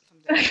 but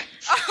someday.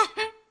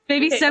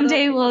 Maybe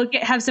someday we'll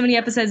have so many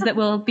episodes that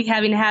we'll be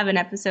having to have an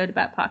episode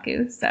about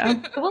Paku.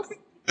 So We'll see.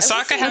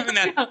 Sokka having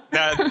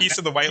that piece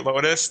of the White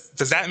Lotus,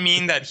 does that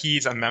mean that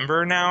he's a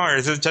member now, or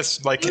is it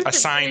just like a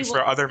sign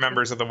for other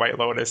members of the White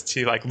Lotus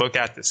to like look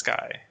at this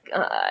guy?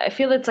 I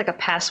feel it's like a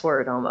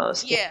password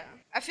almost. Yeah.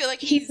 I feel like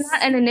he's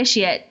not an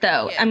initiate,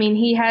 though. Yeah. I mean,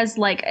 he has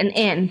like an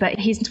in, but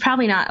he's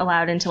probably not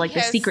allowed into like He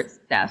the has secret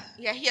stuff.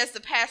 Yeah, he has the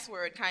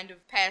password kind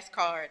of pass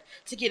card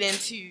to get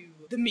into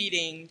the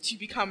meeting to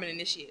become an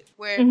initiate.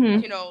 Where,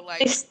 you know, like...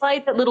 They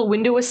slide that little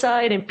window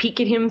aside and peek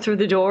at him through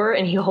the door,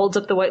 and he holds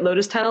up the White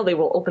Lotus tile, they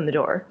will open the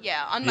door.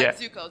 Yeah, unlike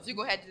Zuko.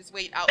 Zuko had to just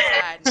wait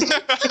outside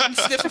and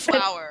sniff a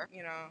flower,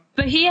 you know.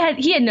 But he had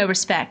no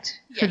respect.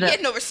 Yeah, he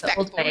had no respect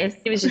for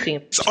it. He was just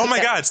being... Oh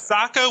my god,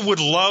 Sokka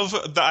would love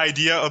the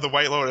idea of the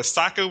White Lotus.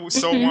 Sokka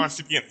so wants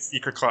to be in the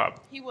secret club.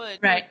 He would.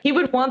 Right. He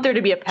would want there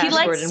to be a password.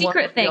 He likes and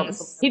secret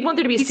things. He'd want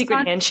there to be a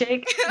secret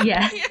handshake.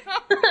 Yeah.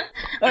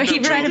 Or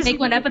he'd try to make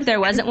one up if there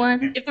wasn't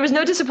one. If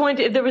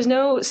there was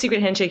no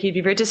secret handshake, he'd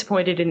be very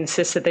disappointed and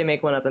insist that they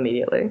make one up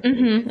immediately.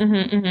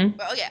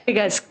 Well, yeah. Hey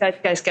guys,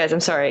 I'm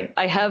sorry.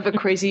 I have a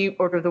crazy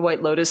Order of the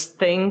White Lotus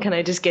thing. Can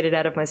I just get it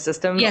out of my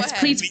system? Yes,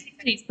 please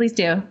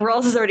do.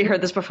 Rawls has already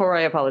heard this before.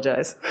 I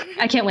apologize.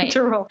 I can't wait.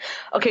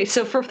 Okay,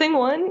 so for thing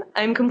one,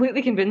 I'm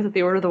completely convinced that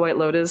the Order of the White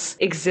Lotus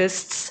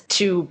exists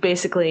to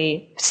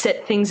basically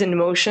set things in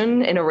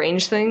motion and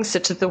arrange things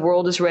such that the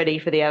world is ready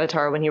for the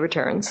Avatar when he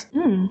returns.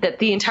 That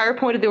the entire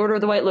point of the Order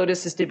of the White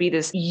Lotus is to be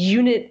this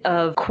unit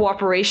of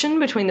cooperation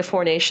between the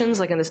four nations,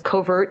 like in this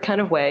covert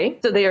kind of way.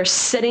 So they are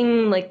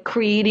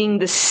creating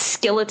the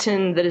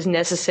skeleton that is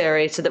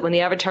necessary so that when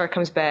the Avatar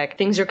comes back,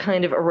 things are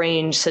kind of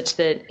arranged such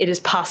that it is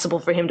possible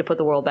for him to put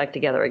the world back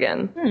together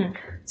again.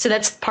 So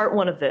that's part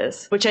one of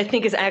this, which I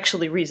think is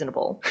actually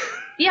reasonable.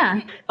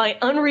 Yeah. My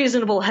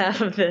unreasonable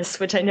half of this,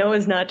 which I know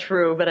is not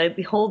true, but I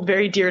hold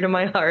very dear to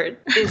my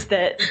heart, is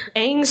that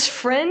Aang's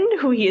friend,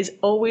 who he is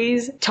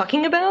always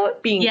talking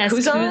about, being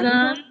Kuzan.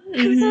 Kuzan.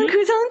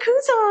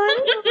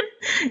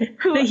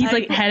 That he's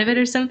like the head of it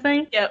or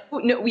something?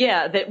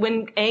 Yeah, that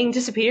when Aang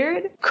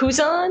disappeared,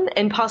 Kuzan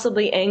and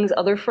possibly Aang's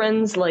other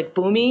friends like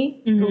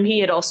Bumi, who he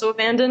had also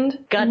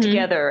abandoned, got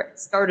together,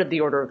 started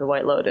the Order of the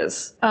White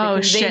Lotus. Oh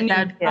shit,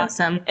 that'd be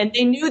awesome. And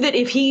they knew that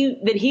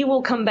he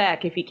will come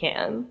back if he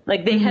can.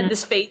 Like they had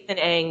this faith in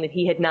Aang that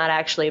he had not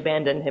actually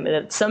abandoned him, and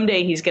that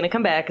someday he's going to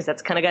come back because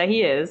that's the kind of guy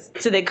he is.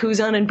 So that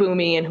Kuzan and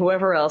Bumi and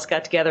whoever else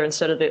got together and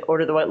started the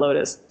Order of the White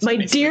Lotus. My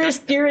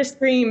dearest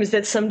dream is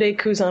that someday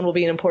Kuzan will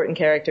be an important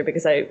character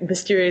because I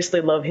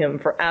mysteriously love him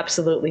for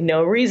absolutely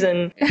no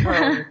reason.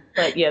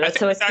 But yeah, that's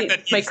how I see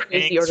my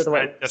crazy Order of the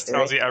White Lotus. Just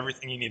tells you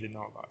everything you need to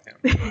know about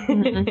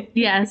him.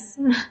 Yes.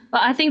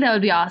 Well, I think that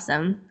would be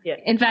awesome. Yeah.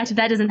 In fact, if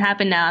that doesn't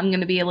happen now, I'm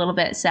going to be a little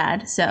bit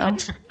sad. So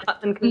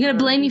you're going to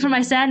blame me for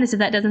my sadness if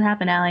that doesn't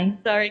happen, Allie.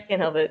 Sorry, can't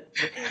help it.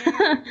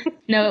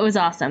 No, it was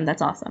awesome.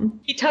 That's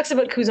awesome. He talks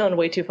about Kuzan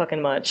way too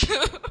fucking much.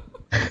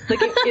 Like,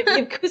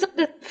 if Kuzan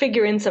doesn't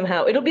figure in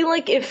somehow, it'll be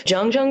like if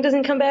Zhang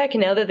doesn't come back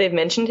now that they've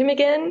mentioned him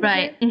again.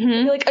 Right.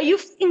 You're like, are you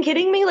fucking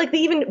kidding me? Like, they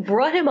even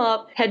brought him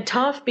up, had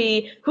Toph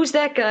be, who's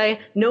that guy?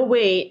 No,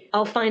 wait,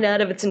 I'll find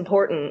out if it's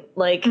important.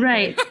 Like,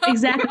 right,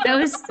 exactly. That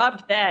was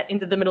dropped that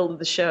into the middle of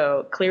the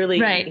show. Clearly,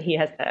 he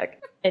has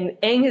back. And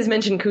Aang has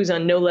mentioned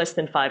Kuzan no less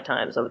than 5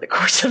 times over the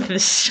course of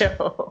this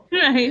show.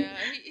 Right. Yeah,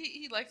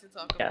 he likes to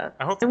talk about it.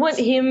 I want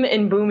him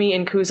and Bumi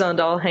and Kuzan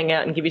to all hang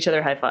out and give each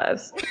other high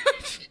fives.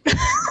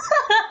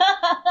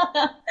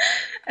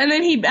 And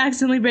then he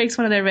accidentally breaks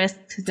one of their wrists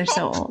because they're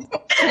so old.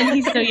 And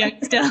he's so young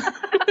still.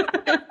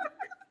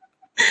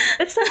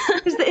 It's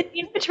not because in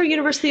the Avatar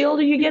universe, the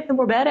older you get, the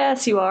more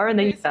badass you are, and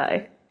then you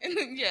die.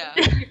 Yeah.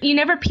 You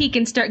never peak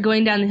and start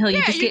going down the hill.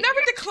 You just get never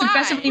decline.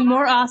 Progressively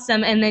more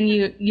awesome, and then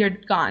you're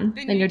gone.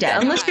 Then you're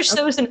dead. Unless you're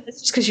so, it's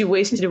just because you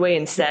wasted away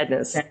in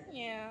sadness.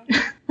 Yeah.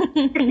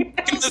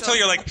 Until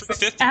you're like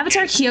 50.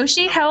 Avatar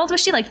Kyoshi, how old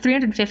was she? Like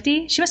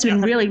 350? She must have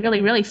been really,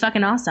 really, really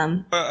fucking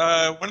awesome.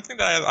 One thing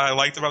that I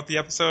liked about the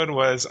episode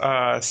was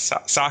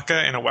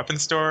Sokka in a weapon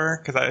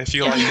store, because I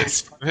feel like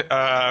it's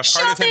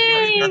part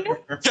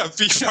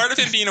of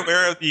him being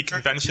aware of the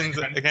conventions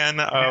again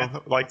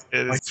of like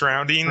his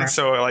surroundings.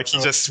 So like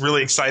he's just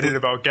really excited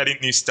about getting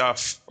new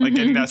stuff, like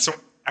getting that sort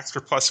of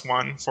extra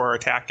 +1 for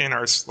attacking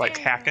or like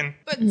hacking.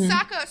 But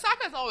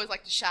Sokka's always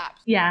like to shop.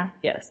 Yeah.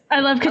 Yes.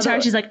 I love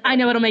Katara. She's like, I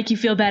know what'll make you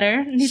feel better.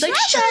 And he's like,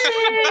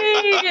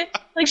 shopping!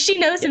 Like, she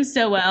knows him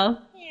so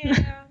well. Yeah,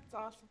 it's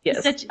awesome.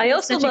 Yes. I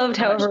also loved,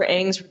 however,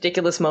 Aang's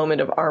ridiculous moment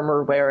of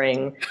armor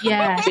wearing.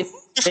 Yeah.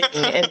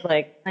 And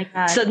like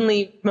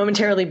suddenly,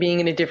 momentarily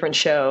being in a different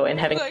show and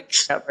having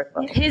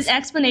his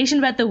explanation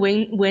about the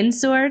wind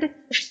sword,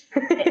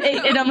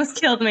 it almost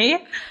killed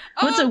me.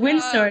 What's a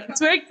wind sword?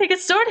 It's where you take a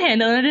sword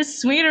handle and just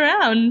swing it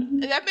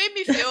around. That made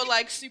me feel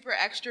like super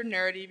extra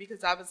nerdy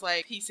because I was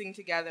like piecing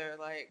together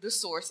like the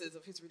sources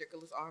of his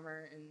ridiculous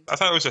armor. And I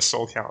thought it was just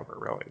Soul Calibur,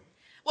 really.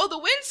 Well, the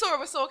wind sword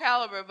was Soul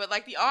Calibur, but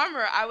like the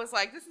armor, I was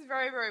like, this is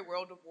very, very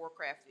World of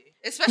Warcrafty.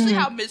 Especially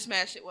how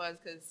mismatched it was,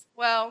 because,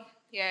 well,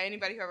 yeah,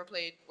 anybody who ever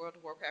played World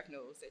of Warcraft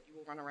knows that you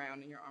will run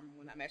around and your armor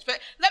will not match. But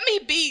let me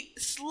be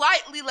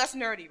slightly less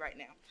nerdy right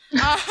now.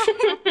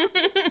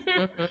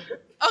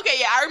 Okay,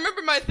 yeah, I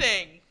remember my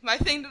thing. My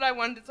thing that I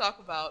wanted to talk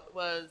about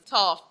was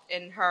Toph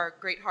and her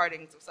great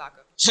heartings of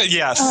Sokka.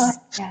 Yes.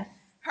 Yes.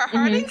 Her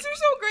heartings are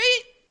so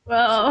great.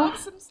 Well, She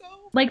loves him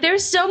so Like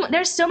there's so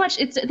much.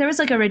 There was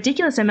like a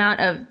ridiculous amount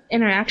of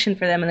interaction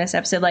for them in this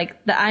episode.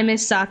 Like the I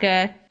miss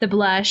Sokka, the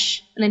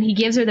blush, and then he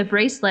gives her the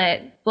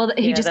bracelet. Well,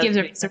 he just gives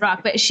her the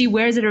rock, but she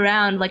wears it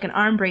around like an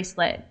arm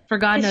bracelet for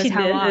God knows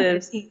how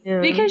long.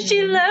 Because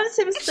she loves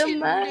him so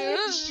much.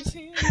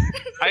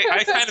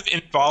 I kind of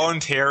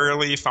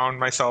involuntarily found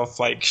myself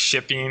like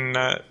shipping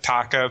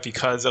Taka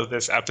because of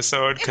this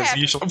episode. Because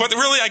usually, but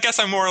really, I guess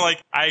I'm more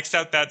like I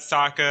accept that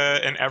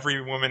Sokka and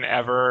every woman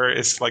ever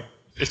is like.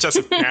 It's just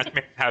a match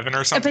made in heaven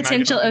or something. A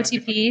potential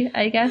OTP,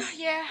 I guess.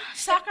 Yeah,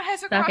 Sokka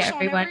has a crush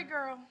on every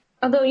girl.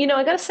 Although,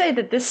 I gotta say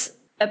that this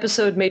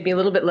episode made me a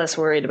little bit less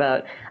worried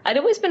about. I'd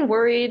always been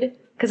worried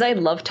because I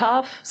love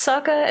Toph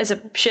Sokka as a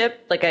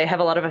ship. Like, I have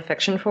a lot of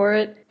affection for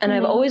it. And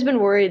I've always been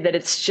worried that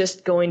it's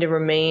just going to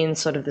remain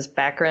sort of this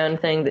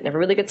background thing that never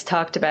really gets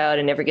talked about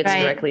and never gets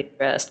directly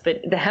addressed.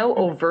 But how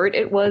overt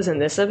it was in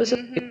this episode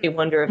made me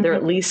wonder if they're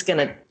at least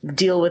going to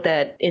deal with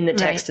that in the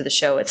text of the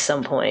show at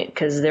some point.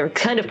 Because they're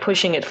kind of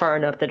pushing it far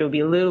enough that it would be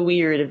a little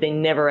weird if they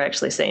never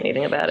actually say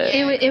anything about it.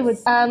 It would.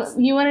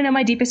 You want to know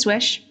my deepest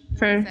wish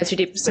for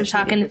some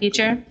talk in the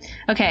future?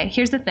 Okay,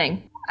 here's the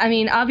thing. I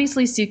mean,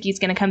 obviously Suki's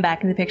going to come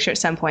back in the picture at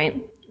some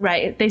point,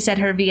 right? They said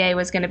her VA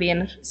was going to be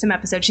in some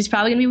episode. She's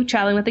probably going to be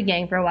traveling with the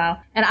gang for a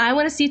while. And I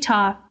want to see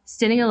Toph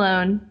sitting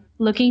alone,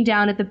 looking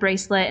down at the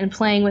bracelet and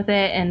playing with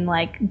it and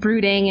like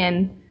brooding.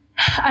 And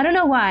I don't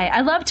know why.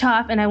 I love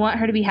Toph and I want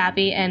her to be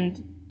happy.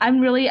 And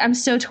I'm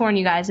so torn,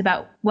 you guys,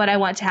 about what I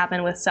want to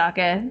happen with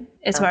Sokka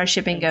as far as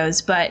shipping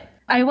goes. But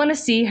I want to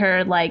see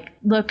her like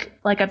look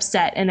like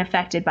upset and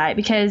affected by it,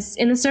 because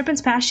in the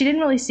Serpent's Past she didn't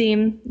really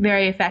seem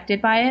very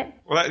affected by it.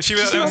 Well, that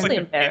was like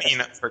a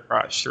beginning of her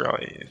crush,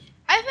 really.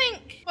 I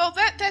think, well,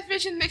 that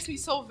vision makes me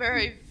so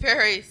very,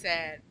 very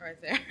sad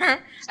right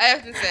there. I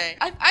have to say.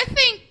 I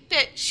think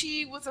that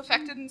she was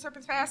affected in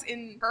Serpent's Past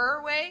in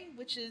her way,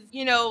 which is,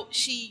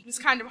 she was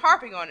kind of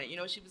harping on it.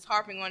 She was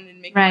harping on it and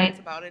making comments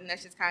about it, and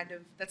that's just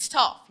that's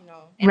tough,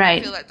 And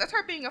I feel like that's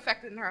her being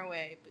affected in her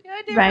way. But the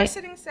idea of her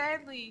sitting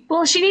sadly.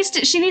 Well, she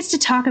needs to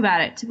talk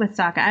about it with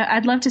Sokka.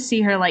 I'd love to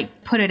see her,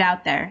 like, put it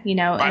out there,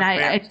 and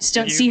I just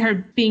don't see her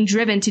being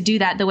driven to do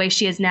that the way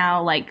she is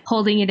now, like,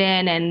 holding it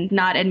in and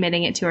not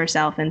admitting it to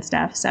herself and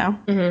stuff, so.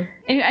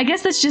 And I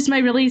guess that's just my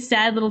really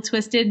sad little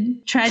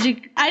twisted,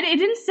 tragic. It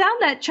didn't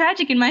sound that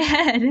tragic in my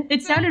head.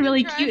 It sounded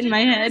really cute in my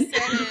head.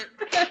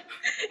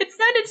 It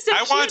sounded so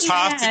cute. I want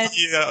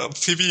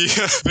Toph to be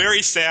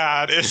very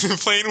sad and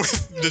playing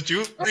with the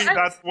jewelry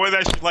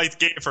that she like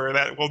gave her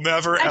that will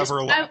never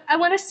ever love. I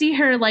want to see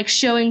her like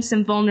showing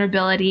some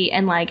vulnerability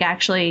and like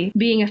actually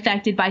being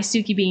affected by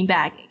Suki being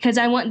back, because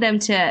I want them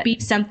to be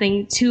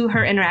something to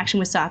her interaction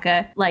with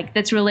Sokka, like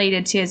that's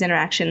related to his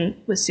interaction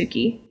with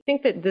Suki. I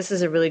think that this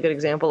is a really good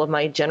example of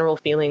my general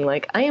feeling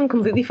like I am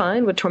completely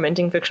fine with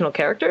tormenting fictional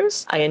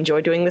characters. I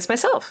enjoy doing this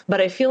myself.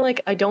 But I feel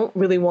like I don't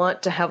really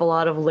want to have a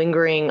lot of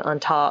lingering on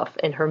Toph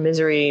and her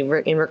misery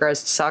in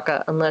regards to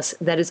Sokka unless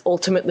that is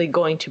ultimately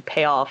going to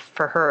pay off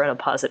for her in a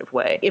positive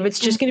way. If it's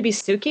just going to be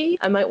Suki,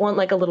 I might want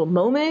like a little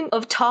moment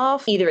of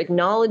Toph either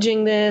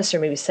acknowledging this or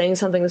maybe saying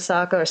something to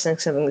Sokka or saying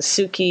something to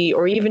Suki,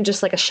 or even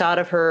just like a shot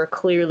of her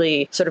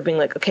clearly sort of being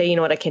like, okay, you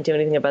know what, I can't do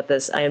anything about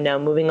this. I am now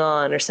moving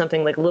on, or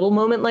something like a little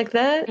moment like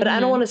that. But I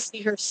don't want to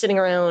see her sitting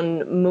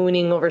around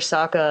mooning over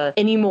Sokka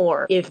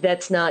anymore if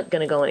that's not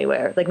going to go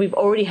anywhere. Like, we've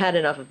already had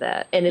enough of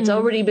that. And it's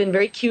already been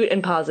very cute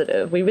and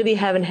positive. We really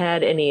haven't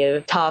had any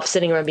of Toph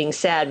sitting around being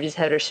sad. We just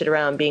had her sit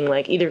around being,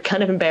 like, either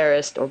kind of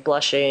embarrassed or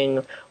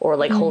blushing or,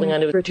 like, holding on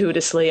to it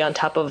gratuitously on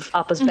top of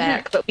Appa's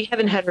back. But we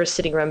haven't had her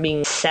sitting around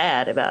being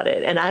sad about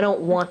it. And I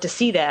don't want to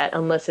see that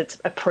unless it's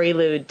a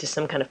prelude to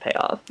some kind of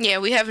payoff. Yeah,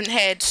 we haven't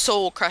had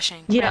soul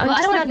crushing. Yeah, well,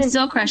 I don't want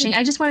soul crushing.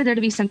 I just wanted there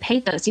to be some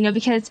pathos,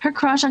 because her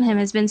crush on him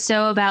has been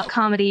so about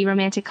comedy,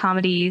 romantic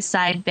comedy,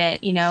 side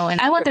bit, and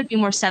I want there to be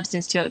more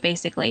substance to it,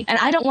 basically. And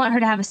I don't want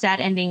her to have a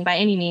sad ending by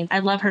any means. I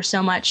love her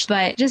so much,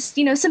 but just,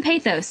 some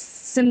pathos,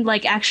 some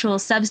like actual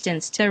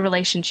substance to their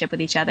relationship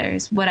with each other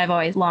is what I've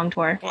always longed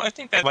for. Well, I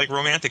think that like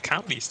romantic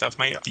comedy stuff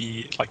might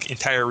be like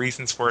entire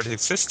reasons for its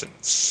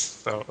existence.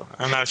 So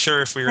I'm not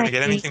sure if we're going to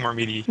get anything more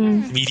meaty.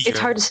 It's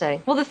hard to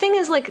say. Well, the thing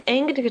is, like,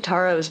 Aang and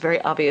Katara is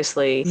very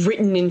obviously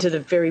written into the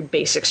very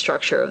basic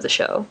structure of the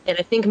show. And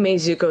I think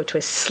Meizuko, to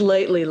a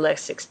slightly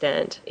less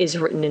extent, is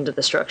written into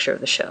the structure of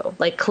the show.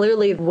 Like,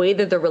 clearly, the way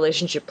that the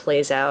relationship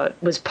plays out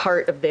was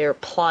part of their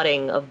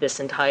plotting of this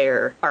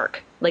entire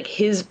arc. Like,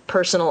 his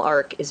personal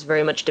arc is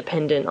very much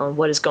dependent on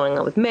what is going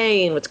on with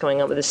May and what's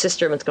going on with his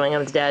sister and what's going on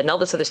with his dad and all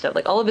this other stuff.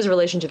 Like, all of his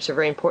relationships are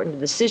very important to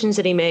the decisions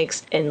that he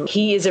makes, and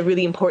he is a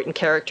really important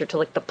character to,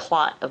 like, the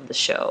plot of the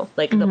show.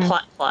 Like, the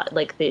plot,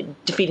 like the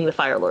defeating the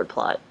Fire Lord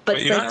plot.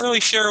 But you're not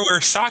really sure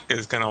where Sokka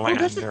is going to land,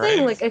 that's the right?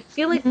 thing. Like, I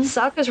feel like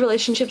Sokka's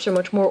relationships are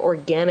much more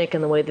organic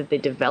in the way that they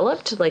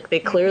developed. Like, they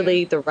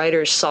clearly, the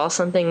writers saw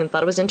something and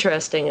thought it was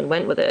interesting and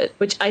went with it,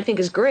 which I think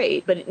is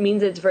great, but it means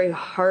that it's very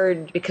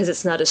hard because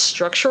it's not as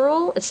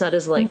structural material. It's not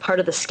as like part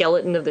of the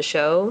skeleton of the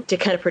show to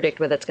kind of predict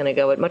where that's going to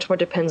go. It much more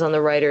depends on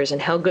the writers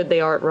and how good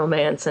they are at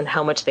romance and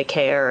how much they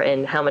care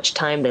and how much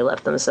time they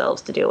left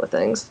themselves to deal with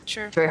things.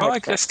 Sure. Very hard. Well, I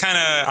guess kind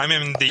of I'm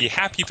in the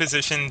happy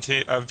position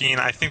of being.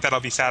 I think that I'll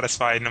be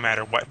satisfied no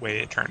matter what way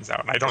it turns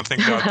out. I don't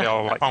think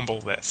they'll like, fumble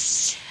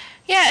this.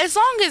 Yeah, as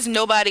long as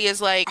nobody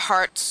is like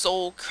heart,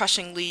 soul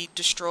crushingly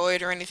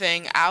destroyed or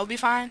anything, I'll be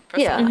fine.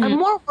 Personally. Yeah, I'm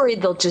more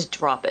worried they'll just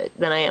drop it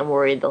than I am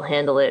worried they'll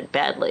handle it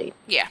badly.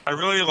 Yeah. I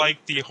really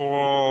like the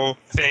whole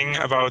thing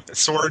about the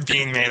sword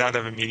being made out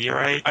of a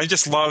meteorite. I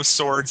just love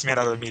swords made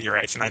out of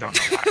meteorites, and I don't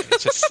know why.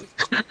 It's just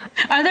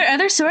Are there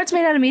other swords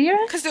made out of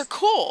meteorites? Because they're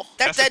cool.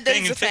 That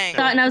is the thing.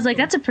 And I was like,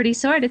 that's a pretty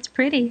sword. It's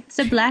pretty. It's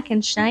so black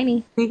and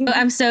shiny.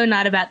 I'm so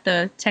not about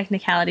the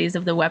technicalities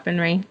of the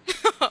weaponry.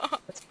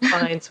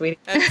 Fine, sweetie.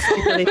 That's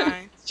totally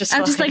fine.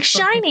 I'm just like,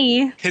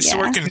 shiny. his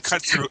sword can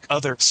cut through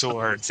other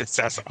swords. That's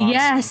awesome.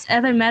 Yes,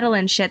 other metal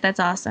and shit. That's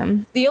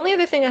awesome. The only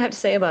other thing I have to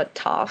say about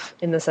Toph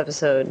in this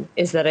episode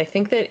is that I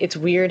think that it's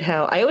weird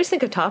how I always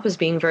think of Toph as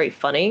being very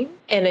funny,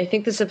 and I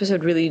think this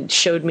episode really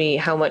showed me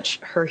how much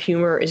her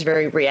humor is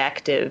very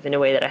reactive in a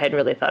way that I hadn't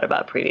really thought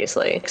about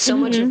previously. So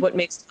much of what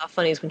makes Toph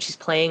funny is when she's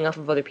playing off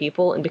of other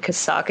people, and because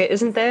Sokka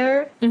isn't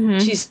there,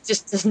 she's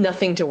just there's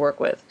nothing to work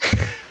with.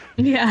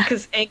 Yeah.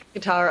 Because Aang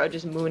and Katara are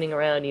just mooning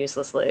around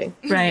uselessly.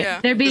 Right.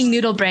 Yeah. They're being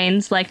noodle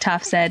brains, like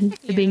Toph said.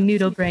 They're being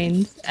noodle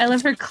brains. I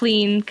love her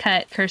clean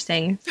cut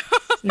cursing.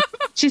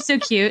 She's so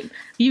cute.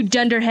 You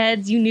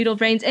dunderheads, you noodle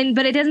brains.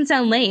 But it doesn't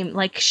sound lame.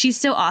 Like, she's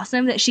so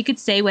awesome that she could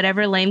say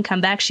whatever lame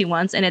comeback she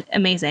wants, and it's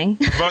amazing.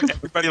 About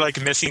everybody like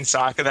missing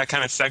Sokka, that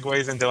kind of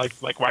segues into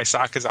like why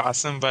Sokka's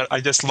awesome. But I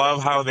just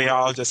love how they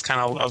all just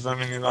kind of love him,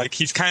 and like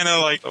he's kind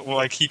of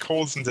like he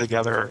holds them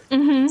together.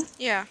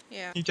 Yeah.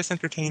 He just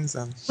entertains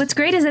them. What's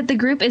great is that the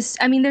group is,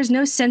 I mean, there's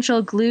no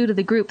central glue to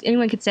the group.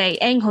 Anyone could say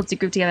Aang holds the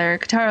group together,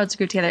 Katara holds the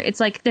group together. It's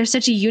like there's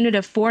such a unit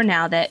of four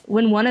now that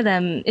when one of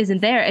them isn't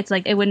there, it's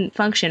like it wouldn't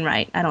function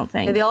right, I don't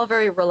think. And they're all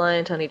very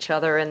reliant on each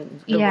other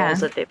and the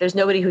roles that there's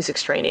nobody who's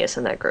extraneous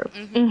in that group.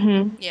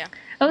 Yeah.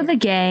 Oh, the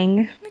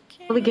gang.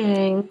 The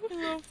gang.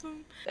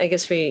 I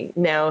guess we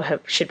now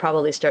should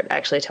probably start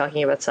actually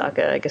talking about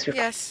Sokka. I guess we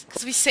Yes,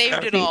 because we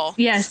saved it all.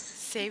 Yes.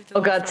 Saved it Oh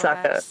all God, for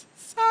Sokka. last.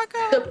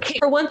 Sokka. So,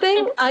 for one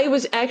thing, I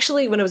was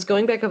actually, when I was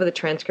going back over the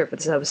transcript for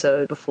this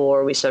episode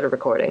before we started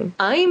recording,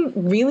 I'm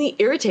really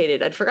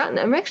irritated. I'd forgotten.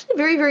 I'm actually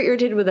very, very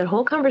irritated with that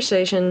whole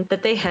conversation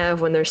that they have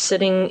when they're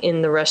sitting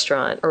in the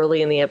restaurant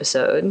early in the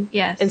episode.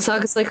 Yes. And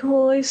Sokka's like,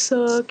 oh, I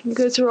suck. You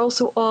guys are all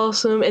so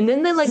awesome. And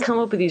then they like come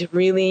up with these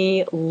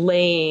really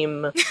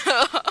lame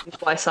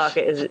why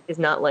Sokka is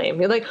not lame.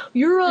 You're like,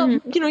 you're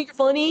you're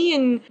funny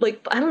and like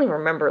I don't even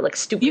remember like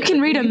stupid. You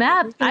can read a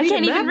map. I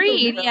can't even map,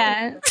 read. though.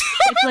 Yeah.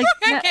 It's like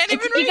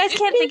you guys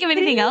can't think of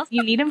anything else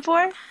you need him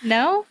for?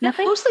 No?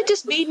 Nothing? Mostly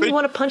just made me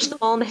want to punch them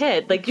all in the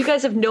head. Like, you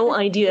guys have no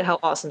idea how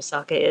awesome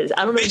Sokka is.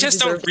 I don't know They if just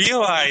you don't deserve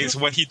realize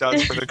what he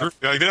does for the group.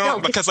 Like, they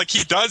don't because like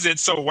he does it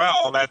so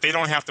well that they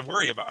don't have to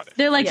worry about it.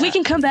 They're like, Yeah. we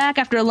can come back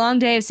after a long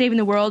day of saving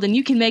the world and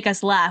you can make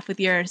us laugh with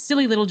your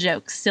silly little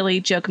jokes. Silly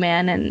joke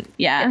man. And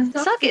yeah.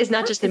 Sokka is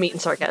not just the meat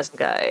and sarcasm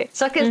guy.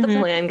 Sokka is the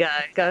plan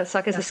guy.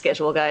 Sokka is the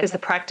schedule guy. He's the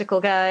practical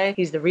guy.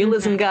 He's the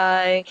realism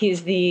guy.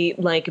 He's the,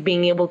 like,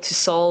 being able to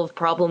solve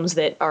problems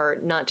that are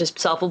not just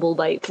solvable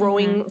by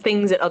throwing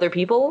things at other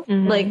people.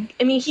 Like,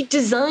 I mean, he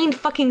designed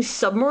fucking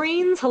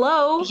submarines.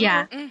 Hello?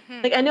 Yeah.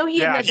 Like, I know he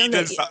had Yeah, not he done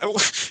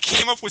that.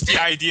 came up with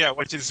the idea,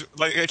 which is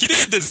like he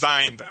didn't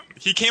design them.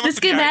 He came The up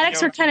with the idea.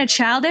 schematics were kind of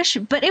childish,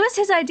 but it was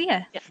his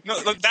idea. No,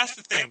 look, that's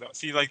the thing, though.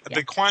 See, like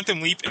the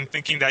quantum leap in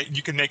thinking that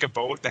you can make a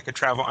boat that could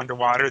travel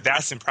underwater,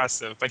 that's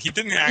impressive. But he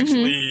didn't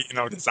actually,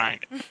 design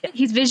it.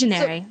 He's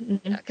visionary.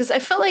 Because I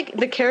felt like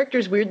the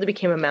characters weirdly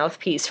became a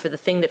mouthpiece for the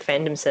thing that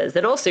fandom says.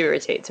 That also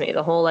irritates me.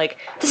 The whole, like,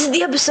 this is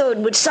the episode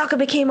in which Sokka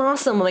became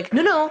awesome. I'm like,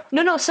 no.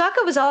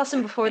 Sokka was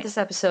awesome before this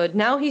episode.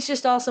 Now he's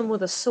just awesome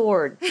with a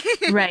sword.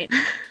 Right.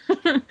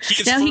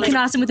 Now he can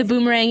awesome with a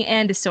boomerang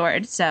and a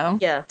sword. So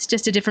Yeah. it's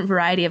just a different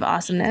variety of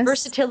awesomeness.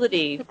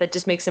 Versatility that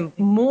just makes him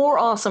more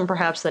awesome,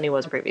 perhaps, than he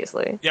was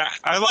previously. Yeah,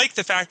 I like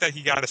the fact that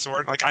he got a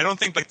sword. Like, I don't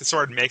think like the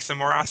sword makes him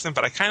more awesome,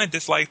 but I kind of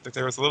dislike that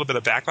there was a little bit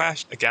of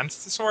backlash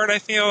against the sword. I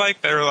feel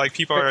like there were like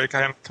people are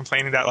kind of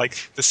complaining that like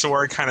the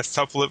sword kind of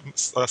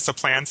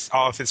supplants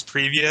all of his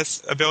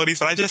previous abilities.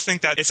 But I just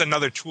think that it's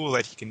another tool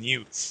that he can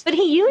use. But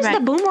he used Right.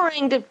 the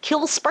boomerang to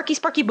kill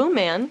Sparky Boom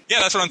Man. Yeah,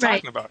 that's what I'm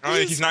Right. talking about.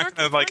 He's not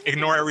going to like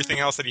ignore everything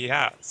else that he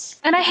has.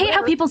 And I hate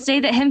how people say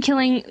that him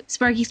killing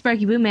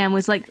Sparky Boom Man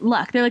was like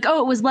luck. They're like, oh,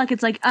 it was luck.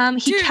 It's like,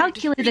 he Dude,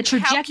 calculated he the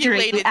trajectory, you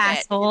calculated that.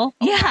 asshole.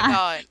 Oh my Yeah.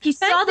 God. He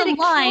fact saw that the it killed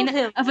line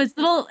him. of his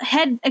little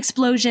head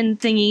explosion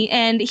thingy,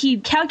 and he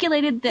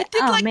calculated the. He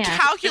did oh like man.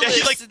 calculus. Yeah,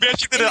 he like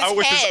mentioned it in out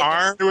with his head.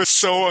 arm. It was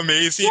so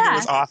amazing. It Yeah.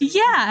 was awesome.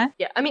 Yeah.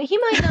 Yeah, I mean, he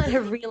might not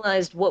have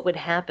realized what would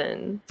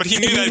happen. But he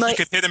knew that he might-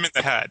 could hit him in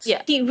the head.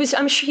 Yeah,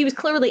 I'm sure he was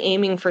clearly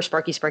aiming for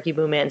Sparky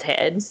Boom Man's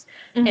head.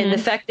 And the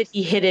fact that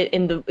he hit it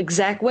in the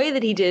exact way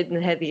that he did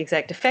and had the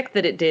exact effect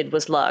that it did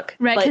was luck.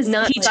 Right, but because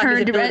not he Sokka's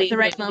turned ability at the to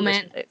right do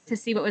moment this. to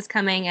see what was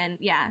coming, and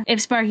yeah,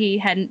 if Sparky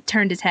hadn't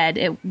turned his head,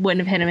 it wouldn't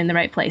have hit him in the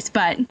right place.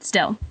 But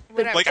still,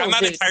 whatever. Like, I'm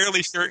not dude.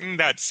 entirely certain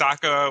that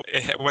Sokka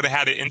would have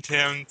had it into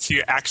him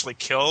to actually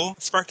kill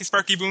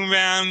Sparky Boom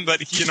Bam,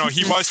 but he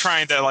was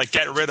trying to like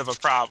get rid of a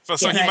problem.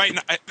 So Yeah, he right.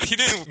 might not, he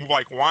didn't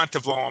like want to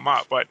blow him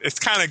up, but it's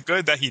kind of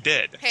good that he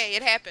did. Hey,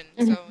 it happened.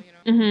 So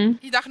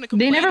he's not going to complain.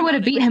 They never would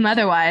have about beat it. him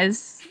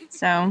otherwise.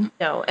 So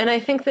No, and I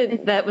think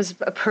that was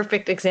a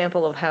perfect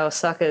example of how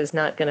Sokka is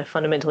not going to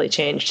fundamentally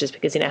change just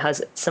because he now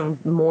has some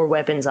more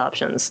weapons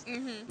options.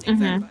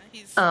 Exactly.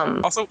 He's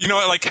Also,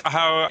 like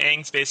how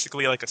Aang's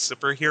basically like a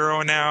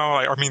superhero now.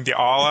 Like, I mean, they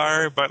all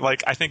are, but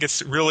like I think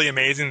it's really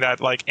amazing that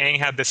like Aang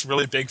had this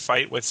really big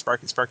fight with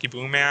Sparky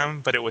Boom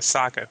Bam, but it was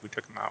Sokka who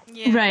took him out.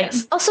 yeah. right.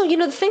 Yes. Also,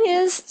 the thing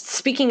is,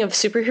 speaking of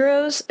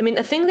superheroes, I mean,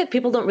 a thing that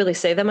people don't really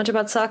say that much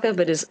about Sokka,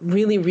 but is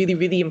really, really,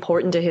 really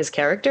important to his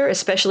character,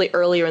 especially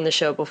earlier in the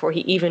show before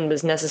he even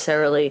was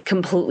necessarily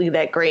completely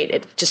that great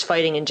at just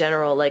fighting in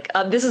general. Like,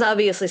 this is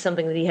obviously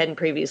something that he hadn't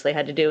previously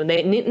had to do, and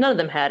none of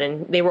them had,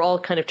 and they were all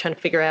kind of trying to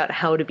figure out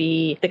how to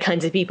be the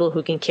kinds of people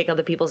who can kick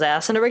other people's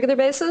ass on a regular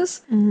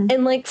basis.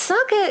 And like,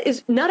 Sokka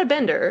is not a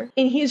bender,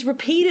 and he's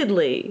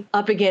repeatedly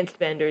up against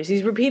benders.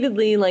 He's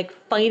repeatedly like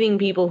fighting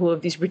people who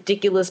have these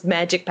ridiculous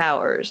magic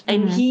powers,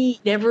 and he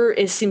never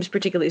seems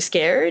particularly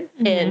scared,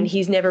 and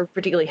he's never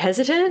particularly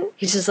hesitant.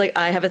 He's just like,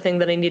 I have a thing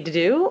that I need to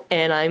do,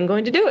 and I'm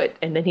going to do it,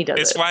 and then he does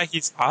It's it. why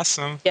he's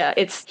awesome. Yeah,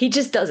 he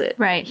just does it.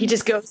 Right. He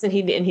just goes and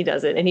he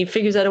does it, and he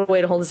figures out a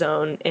way to hold his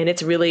own, and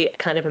it's really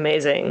kind of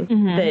amazing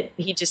that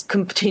he just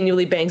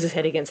continually bangs his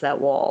head against that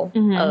wall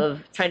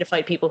of trying to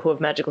fight people who have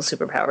magical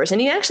superpowers,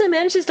 and he actually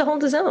manages to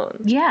hold his own.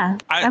 Yeah.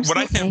 What I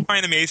absolutely.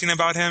 find amazing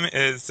about him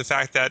is the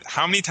fact that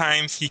how many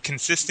times he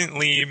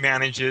consistently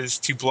manages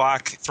to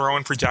block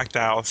thrown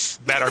projectiles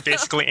that are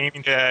basically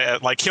aiming to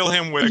like kill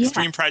him with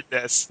extreme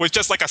prejudice with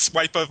just like a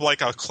swipe of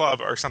like a club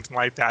or something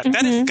like that.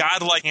 That is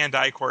godlike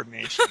hand-eye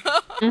coordination.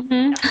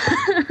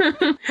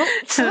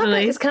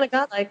 Sokka is kind of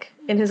godlike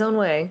in his own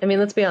way. I mean,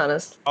 let's be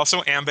honest.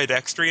 Also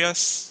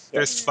ambidextrous.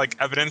 There's like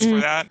evidence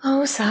for that.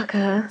 Oh,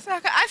 Sokka.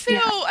 Sokka,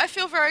 I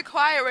feel very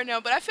quiet right now,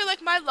 but I feel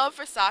like my love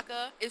for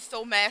Sokka is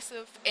so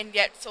massive and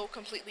yet so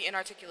completely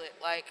inarticulate.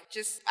 Like,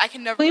 just I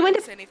can never Well, you really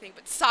went say anything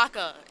but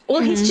Sokka. Well,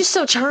 he's just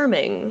so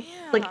charming.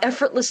 Yeah. Like,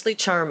 effortlessly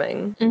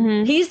charming.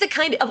 He's the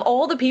kind of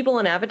all the people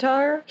in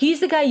Avatar, he's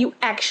the guy you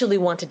actually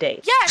want to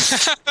date.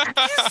 Yes,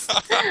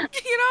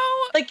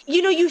 Like,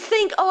 you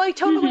think, oh, I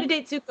totally want to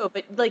date Zuko,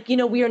 but, like,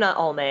 we are not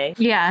all May.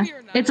 Yeah.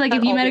 We're not. It's like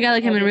if you All met a the- guy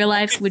like him in all real the-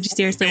 life, would you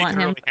seriously want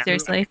him?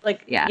 Seriously.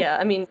 Like, Yeah.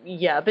 I mean,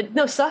 but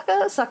no,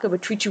 Sokka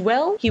would treat you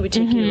well. He would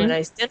take you to a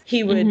nice dinner.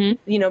 He would,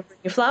 bring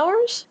you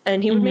flowers,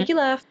 and he would make you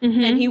laugh.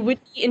 And he would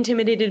be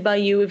intimidated by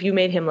you if you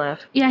made him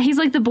laugh. Yeah, he's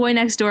like the boy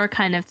next door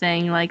kind of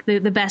thing, like the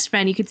best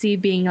friend. You could see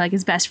being like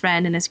his best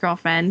friend and his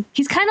girlfriend.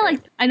 He's kind of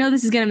like, I know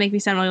this is going to make me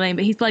sound really lame,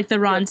 but he's like the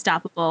Ron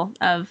Stoppable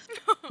of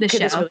the Okay,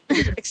 that's show.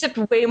 really- except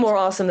way more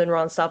awesome than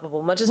Ron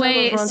Stoppable. Much as I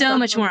Way, love Ron so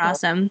much Stoppable, more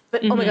awesome.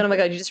 But oh my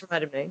god, you just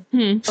reminded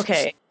me.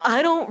 Okay,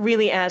 I don't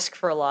really ask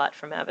for a lot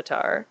from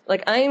Avatar.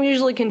 Like, I am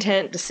usually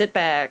content to sit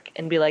back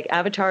and be like,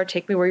 Avatar,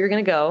 take me where you're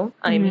gonna go.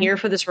 I am here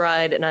for this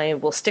ride, and I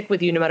will stick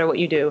with you no matter what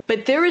you do.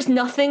 But there is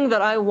nothing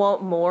that I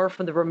want more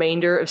from the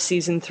remainder of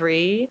season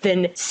 3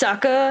 than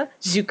Sokka,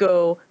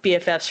 Zuko,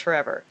 BFFs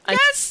forever.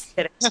 Yes.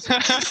 I'm kidding.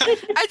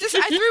 I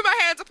threw my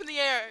hands up in the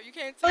air. You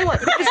can't Tell see you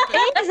what, it, but it happened.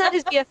 Aang is not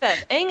his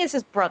BFF. Aang is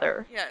his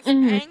brother. Yes,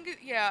 Aang,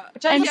 yeah.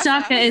 Which I And yes,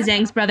 Sokka is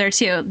Aang's brother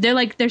too. They're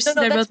like they're No,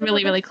 they're that's both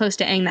really what- really close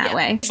to Aang that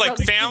way. It's like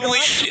family,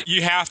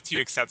 you have to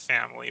accept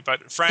family,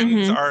 but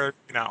friends are,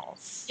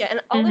 Yeah,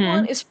 and all I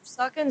want is for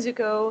Sokka and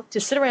Zuko to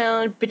sit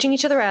around bitching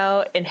each other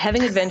out and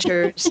having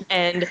adventures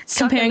and Sokka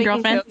Comparing making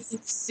girlfriends.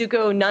 jokes,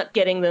 Zuko not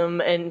getting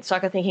them, and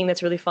Sokka thinking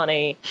that's really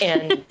funny,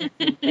 and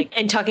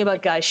and talking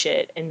about guy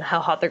shit and how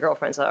hot their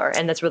girlfriends are,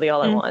 and that's really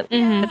all I want.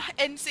 Yeah,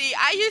 and see,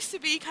 I used to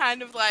be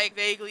kind of like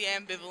vaguely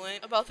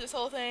ambivalent about this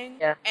whole thing.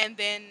 Yeah. And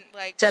then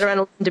like Sat around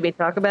and listened to me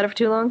talk about it for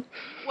too long.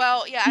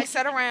 Well, yeah, I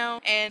sat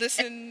around and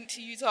listened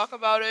to you talk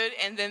about it,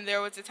 and then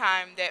there was a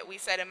time that we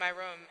sat in my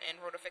room and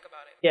wrote a fic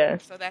about it. Yeah.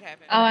 So that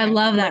happened. Oh, I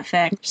love that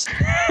fic.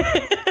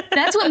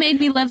 That's what made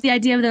me love the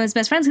idea of them as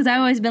best friends, because I've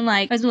always been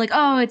like,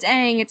 oh, it's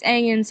Aang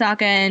and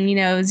Sokka, and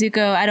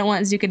Zuko. I don't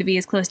want Zuko to be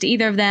as close to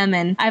either of them,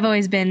 and I've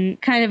always been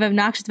kind of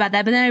obnoxious about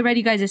that. But then I read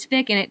you guys'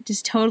 fic, and it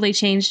just totally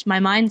changed my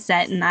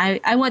mindset, and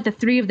I want the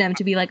three of them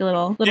to be like a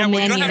little well, man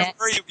you don't unit, have to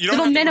worry, you don't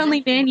little have to men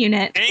only man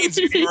unit. Aang and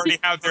Zuko already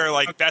have their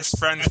like best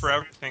friend for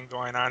everything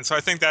going on, so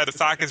I think that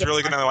Sokka is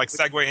really gonna like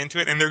segue into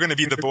it, and they're gonna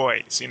be the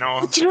boys, But you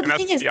know, the and that's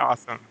thing gonna is- be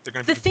awesome. They're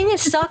gonna The be thing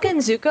is, Sokka and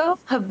Zuko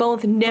have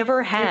both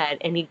never had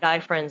any guy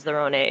friends their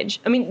own age.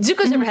 I mean,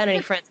 Zuko's never had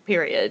any friends,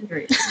 period.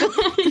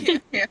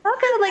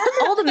 Sokka, like,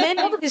 all the men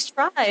in his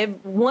tribe,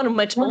 one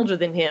much older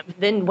than him,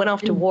 then went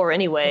off to war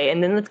anyway,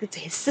 and then it's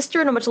his sister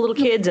and a bunch of little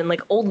kids and,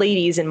 like, old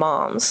ladies and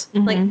moms.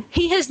 Like,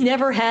 he has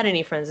never had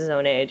any friends his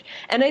own age.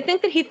 And I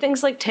think that he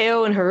thinks, like,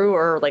 Teo and Haru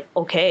are, like,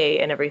 okay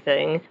and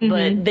everything,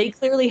 but they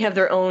clearly have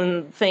their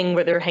own thing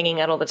where they're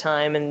hanging out all the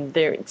time, and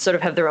they sort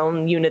of have their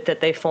own unit that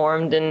they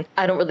formed, and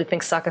I don't really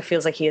think Sokka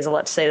feels like he has a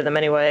lot to say to them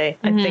anyway.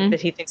 I think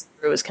that he thinks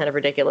Haru is kind of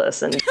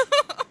ridiculous, and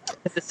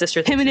it's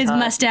sister. Him and his hot.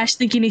 mustache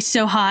thinking he's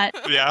so hot.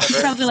 Yeah.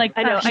 Probably like,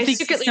 I know. he I thinks he's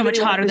secretly so much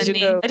really hotter want than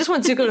me. Zuko. I just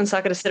want Zuko and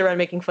Sokka to sit around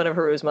making fun of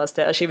Haru's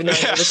mustache, even though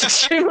I know it's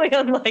extremely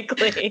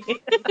unlikely.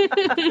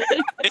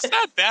 It's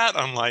not that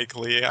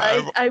unlikely.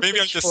 I Maybe I'm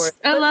wish just. for it.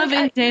 I But, love like,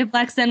 in Dave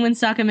Black Sun when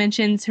Sokka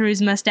mentions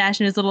Haru's mustache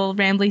in his little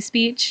rambly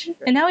speech.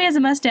 And now he has a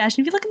mustache.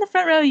 And if you look in the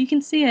front row, you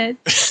can see it.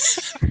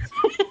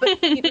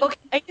 Okay,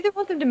 I either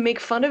want them to make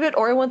fun of it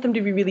or I want them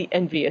to be really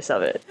envious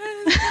of it.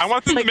 I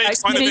want them to make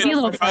fun of maybe a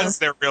little it because both.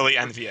 they're really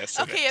envious.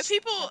 of Okay, it. if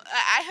people,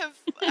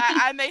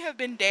 I may have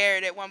been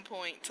dared at one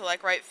point to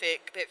like write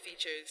fic that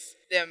features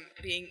them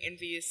being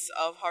envious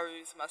of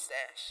Haru's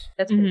mustache.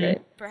 That's been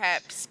great.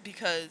 Perhaps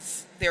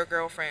because their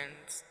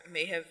girlfriends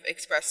may have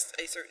expressed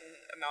a certain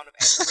amount of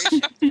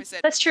admiration for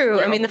said. That's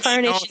true. I mean, the Fire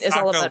You know, Nation is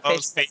all Sokka about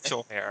loves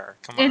facial. facial hair.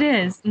 Come on. It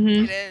is.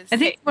 Mhm. It is. I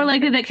think it's more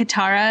likely that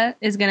Katara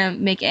is going to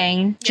make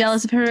Aang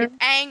jealous of Haru.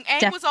 Aang was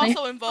Definitely.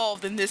 also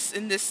involved in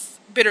this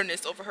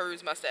bitterness over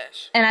Haru's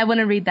mustache. And I want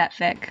to read that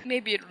fic.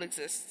 Maybe it'll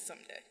exist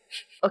someday.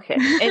 Okay.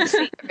 And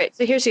so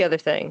here's the other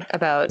thing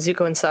about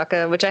Zuko and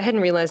Sokka, which I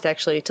hadn't realized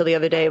actually till the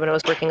other day when I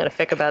was working on a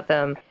fic about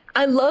them.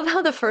 I love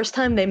how the very first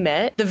time they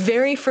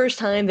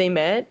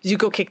met,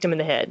 Zuko kicked him in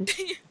the head.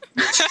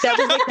 That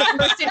was like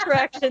the first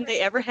interaction they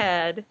ever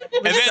had.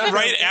 And then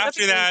right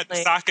after that,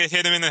 Sokka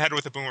hit him in the head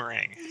with a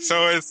boomerang.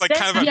 So it's like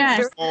kind of a Yes.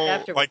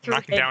 beautiful, like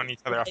knocking down each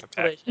other off the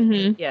peg.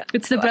 Mhm. Yeah.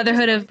 It's the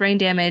Brotherhood of Brain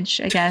Damage,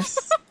 I guess.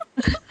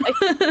 I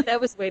think that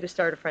was the way to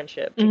start a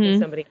friendship. Mhm. Kicking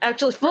somebody.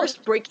 Actually,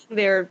 first breaking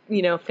their,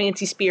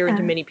 fancy spear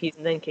into many pieces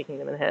and then kicking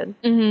them in the head.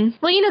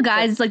 Well,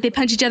 guys, it's like they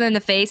punch each other in the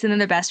face and then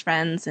they're best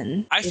friends.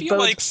 And I feel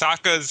like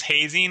Sokka's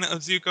hazing of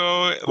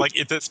Zuko, like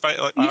it's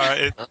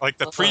like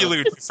the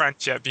prelude to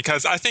friendship,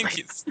 because I think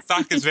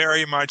Sokka's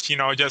very much,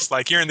 just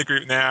like, you're in the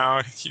group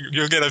now.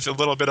 You'll get a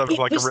little bit of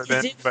like a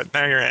ribbon, but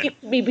now you're in.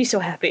 It made me so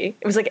happy.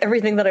 It was like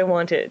everything that I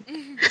wanted.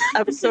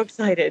 I was so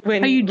excited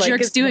when. how you like,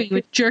 jerks it's- doing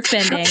with jerk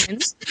bending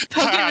and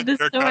poking with the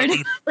Jerk sword.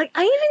 bending. Like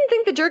I didn't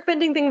think the jerk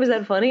bending thing was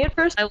that funny at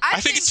first. I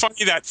think it's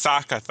funny that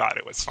Sokka thought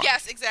it was funny.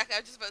 Yes, exactly. I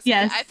was just about to say,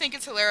 Yes. I think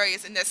it's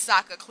hilarious, and that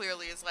Sokka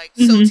clearly is like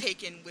so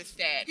taken with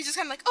that. He's just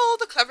kind of like, oh,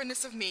 the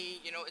cleverness of me,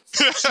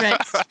 It's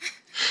Right.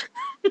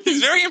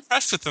 He's very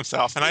impressed with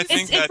himself, and I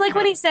think It's like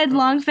when he said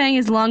Long Fang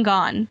is long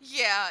gone.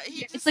 yeah.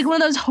 It's like one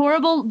of those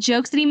horrible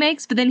jokes that he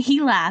makes, but then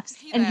he laughs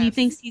and he laughs.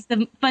 thinks he's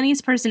the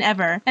funniest person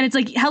ever. And it's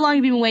like, how long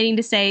have you been waiting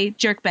to say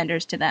jerk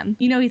benders to them?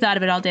 He thought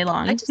of it all day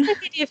long. I just like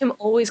the idea of him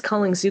always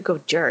calling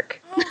Zuko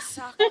jerk, Oh,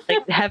 Sokka.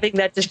 like having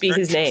that just be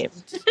his name.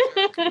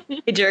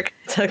 Hey jerk,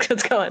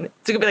 what's going?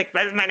 Zuko be like,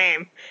 that's my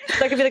name.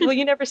 Sokka be like, well,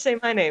 you never say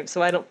my name,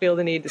 so I don't feel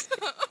the need to say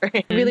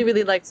it. I really,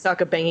 really like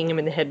Sokka banging him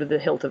in the head with the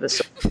hilt of his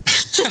sword.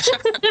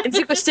 And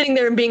Zuko sitting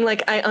there and being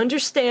like, I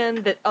understand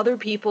that other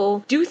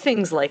people do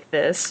things like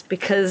this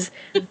because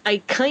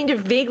I kind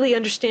of vaguely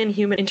understand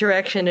human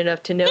interaction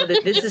enough to know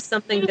that this is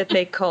something that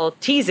they call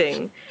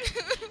teasing.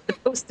 It's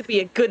supposed to be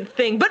a good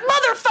thing, but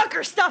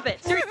motherfucker, stop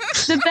it!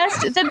 Seriously.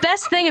 The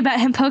best thing about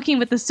him poking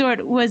with the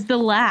sword was the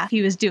laugh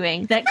he was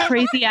doing. That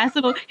crazy ass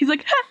little. He's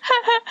like, ha,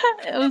 ha, ha,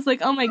 ha. It was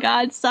like, oh my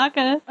god,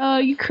 Sokka, oh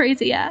you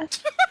crazy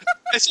ass.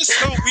 it's just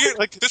so weird.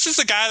 Like, this is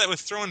a guy that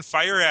was throwing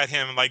fire at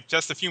him like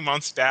just a few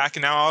months back,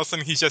 and now all of a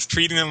sudden he's just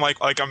treating him like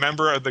a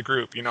member of the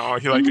group. He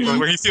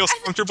where he feels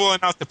comfortable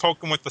enough to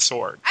poke him with the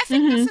sword. I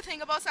think that's the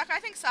thing about Sokka. I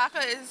think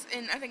Sokka is,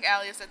 and I think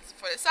Ali has said this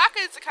before, that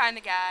Sokka is the kind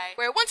of guy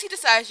where once he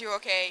decides you're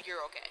okay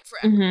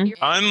forever.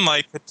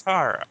 Unlike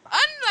Katara.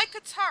 Unlike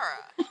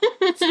Katara.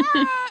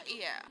 Katara,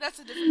 yeah, that's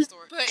a different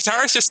story. But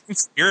Katara's just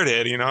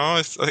spirited,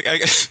 It's like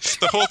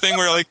the whole thing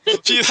where like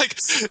she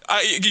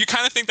you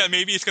kind of think that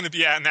maybe it's going to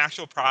be an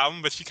actual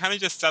problem, but she kind of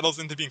just settles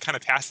into being kind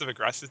of passive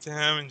aggressive to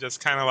him and just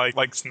kind of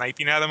like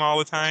sniping at him all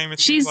the time.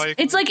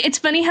 It's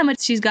funny how much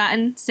she's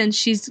gotten since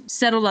she's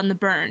settled on the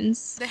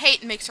burns. the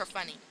hate makes her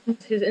funny.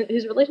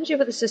 His relationship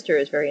with his sister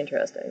is very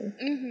interesting.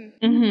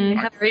 They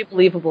have a very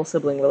believable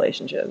sibling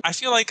relationship. I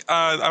feel like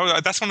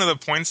that's one of the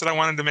points that I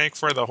wanted to make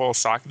for the whole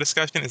Sokka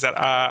discussion, is that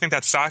I think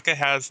that Sokka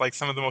has like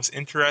some of the most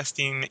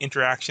interesting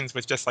interactions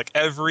with just like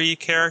every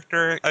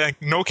character.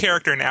 Like no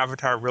character in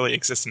Avatar really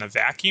exists in a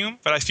vacuum,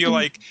 but I feel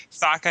like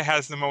Sokka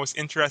has the most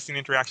interesting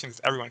interactions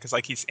with everyone, because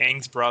like he's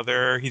Aang's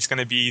brother, he's going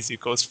to be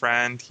Zuko's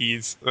friend,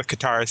 he's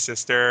Katara's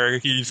sister,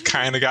 he's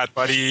kind of got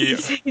buddy,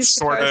 He's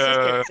sort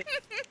of.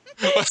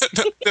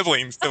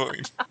 siblings.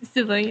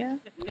 Sibling, yeah.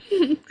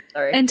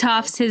 Sorry. And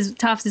Toph's his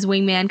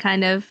wingman,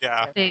 kind of.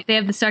 Yeah. They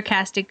have the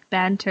sarcastic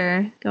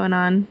banter going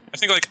on. I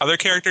think like other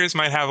characters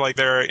might have like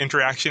their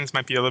interactions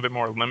might be a little bit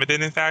more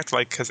limited, in fact,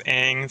 like because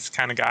Aang's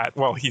kind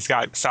of he's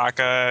got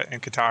Sokka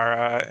and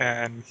Katara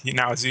and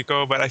now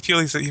Zuko, but I feel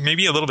he's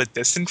maybe a little bit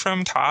distant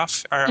from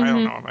Toph. Or I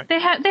don't know. They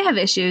have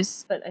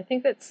issues. But I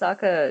think that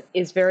Sokka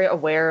is very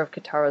aware of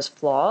Katara's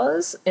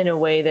flaws in a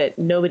way that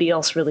nobody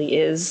else really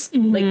is.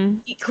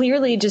 Like, he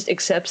clearly just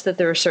accepts that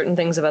there are certain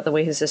things about the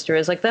way his sister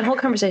is. Like, that whole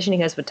conversation he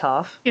has with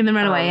Toph. In the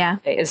runaway, yeah.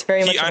 It's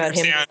very much about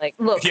him. Like,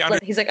 look,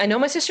 he's like, I know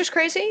my sister's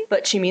crazy,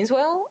 but she means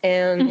well,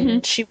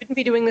 and she wouldn't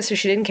be doing this if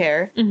she didn't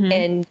care.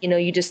 And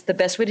you just the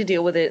best way to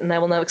deal with it, and I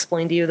will now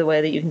explain to you the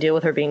way that you can deal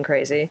with her being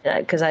crazy,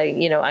 because I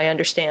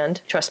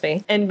understand. Trust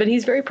me. But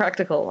he's very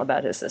practical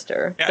about his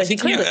sister. Yeah, but he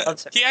clearly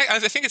loves her. I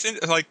think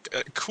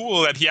it's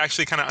cool that he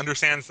actually kind of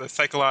understands the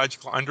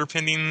psychological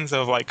underpinnings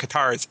of like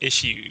Katara's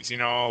issues.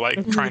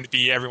 Trying to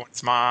be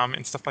everyone's mom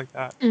and stuff like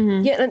that.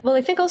 Yeah, well,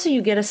 I think also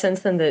you get a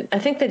sense then that I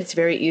think that it's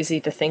very easy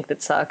to think that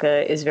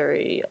Sokka is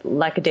very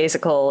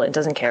lackadaisical and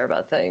doesn't care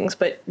about things,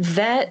 but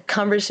that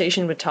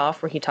conversation with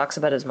Toph where he talks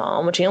about his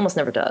mom, which he almost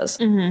never does.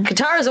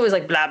 Katara's always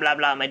like, blah, blah,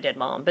 blah, my dead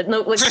mom. But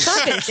no, like,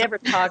 Sokka never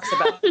talks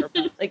about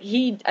her. Like,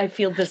 he, I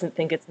feel, doesn't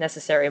think it's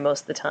necessary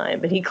most of the time,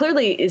 but he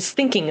clearly is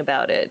thinking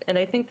about it. And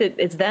I think that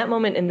it's that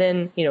moment, and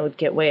then,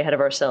 get way ahead of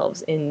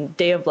ourselves, in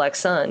Day of Black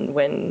Sun,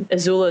 when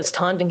Azula is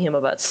taunting him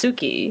about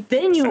Suki,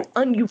 then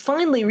you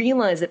finally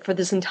realize that for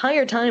this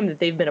entire time that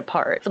they've been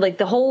apart, for like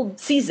the whole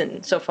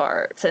season so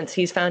far, since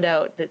he's found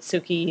out that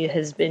Suki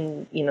has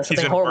been,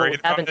 something horrible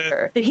happened to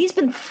her, that he's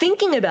been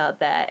thinking about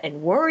that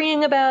and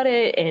worrying about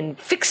it and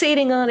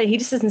fixating on it. He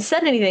just hasn't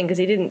said anything because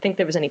he didn't think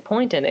there was any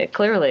point in it,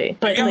 clearly.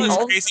 But his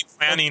crazy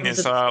planning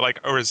is like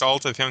a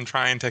result of him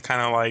trying to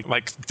kind of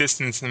like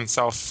distance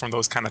himself from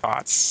those kind of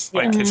thoughts.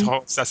 Like his whole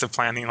obsessive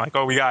planning, like,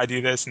 oh, we gotta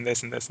do this and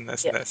this and this and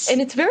this and this.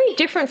 And it's very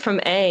different from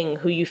Aang,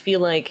 who you feel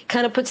like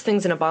kind of puts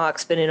things in a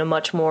box, but in a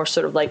much more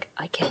sort of like,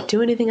 I can't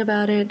do anything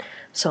about it,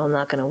 so I'm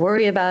not going to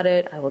worry about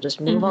it. I will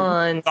just move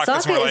on.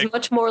 Sokka is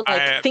much more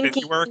like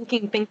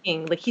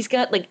thinking. Like, he's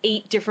got like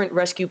 8 different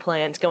rescue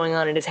plans going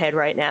on in his head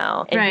right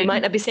now. And he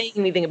might not be saying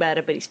anything about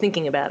it, but he's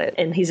thinking about it.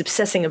 And he's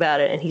obsessing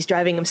about it. And he's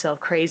driving himself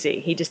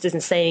crazy. He just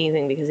doesn't say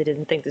anything because he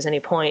didn't think there's any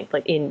point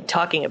like in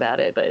talking about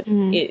it. But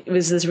it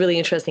was this really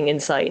interesting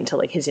insight into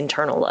like his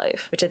internal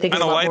life, which I think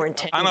is a lot more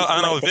intense. On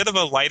a bit of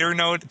a lighter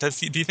note,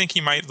 do you think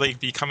he might like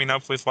be coming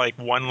up with like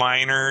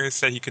one-liners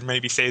that he could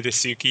maybe say to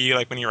Suki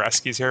like when he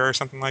rescues her or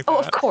something like that? Oh,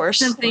 of course.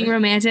 Something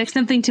romantic,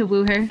 something to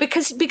woo her.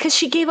 Because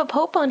she gave up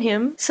hope on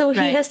him, so he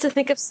has to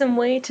think of some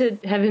way to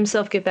have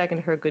himself get back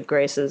into her good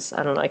graces.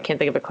 I don't know. I can't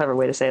think of a clever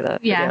way to say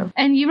that. Yeah.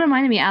 And you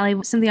reminded me,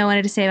 Allie, something I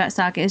wanted to say about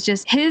Sokka is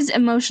just his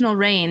emotional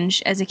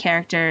range as a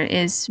character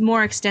is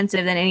more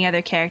extensive than any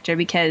other character,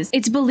 because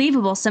it's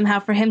believable somehow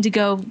for him to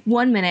go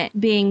 1 minute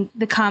being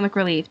the comic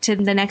relief to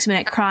the next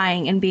minute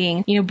crying and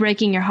being,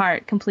 breaking your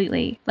heart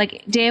completely.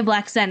 Like Day of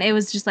Black Sun, it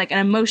was just like an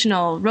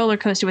emotional roller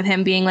coaster with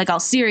him being like all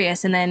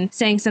serious and then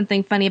saying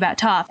something funny about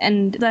Toph.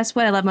 And that's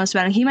what I love most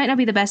about him. He might not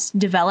be the best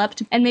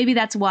developed, and maybe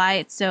that's why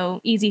it's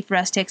so easy for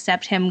us to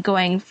accept him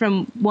going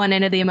from one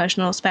end of the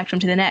emotional spectrum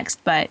to the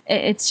next. But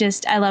it's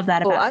just, I love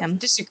that about him. I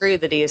disagree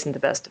that he isn't the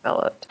best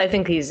developed. I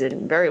think he's a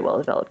very well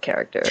developed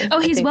character. Oh,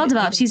 he's well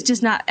developed. He's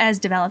just not as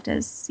developed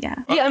as, Yeah,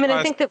 I mean,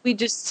 I think that we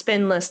just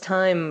spend less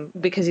time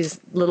because he's a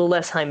little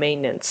less high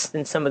maintenance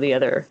than some of the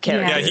other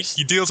characters.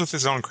 Yeah, he deals with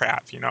his own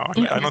crap,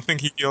 I don't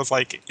think he feels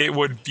like it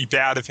would be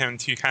bad of him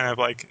to kind of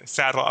like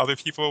saddle other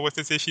people with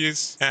his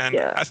issues. And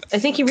I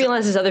think he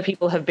realizes other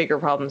people have bigger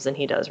problems than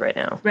he does right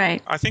now.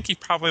 Right. I think he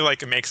probably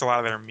like makes a lot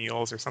of their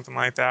meals or something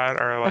like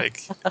that, or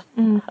like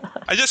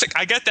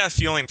I get that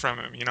feeling from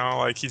him,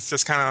 like he's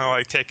just kind of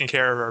like taking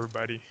care of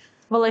everybody.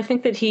 Well, I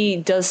think that he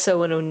does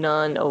so in a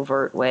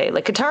non-overt way.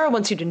 Like, Katara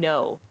wants you to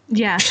know.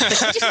 Yeah.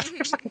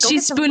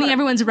 She's spooning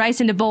everyone's rice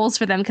into bowls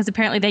for them because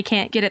apparently they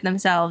can't get it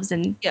themselves.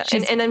 And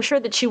and I'm sure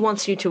that she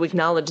wants you to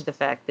acknowledge the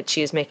fact that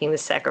she is making the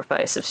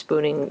sacrifice of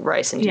spooning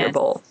rice into your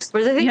bowl.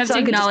 Whereas I think you have Sokka to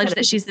acknowledge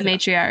that she's the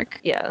matriarch.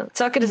 Yeah.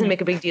 Sokka doesn't make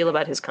a big deal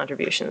about his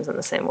contributions in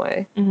the same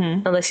way,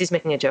 unless he's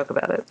making a joke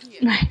about it.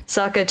 Right.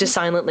 Sokka just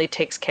silently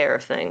takes care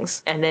of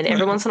things. And then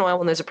every once in a while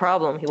when there's a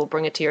problem, he will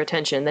bring it to your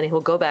attention. Then he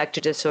will go back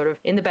to just sort of,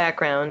 in the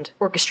background,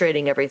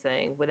 orchestrating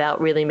everything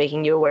without really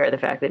making you aware of the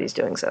fact that he's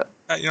doing so.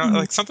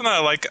 Like something that I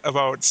like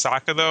about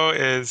Sokka though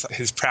is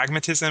his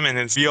pragmatism and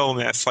his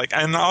realness, like,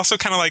 and also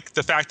kind of like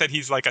the fact that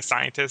he's like a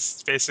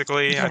scientist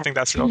basically. I think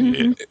that's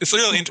really it's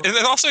really interesting.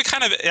 It also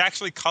it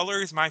actually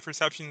colors my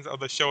perceptions of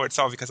the show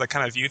itself, because I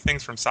kind of view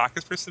things from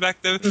Sokka's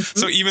perspective.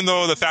 So even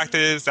though the fact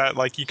is that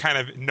like you kind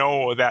of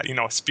know that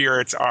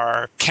spirits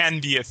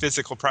can be a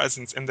physical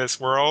presence in this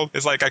world,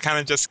 is like I kind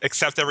of just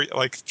accept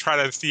try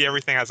to see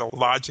everything as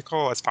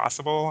logical as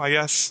possible, I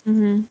guess.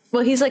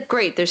 Well, he's like,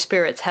 great, there's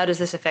spirits. How does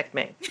this affect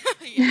me?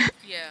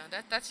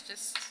 That's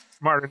just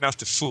smart enough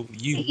to fool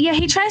you. Yeah,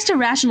 he tries to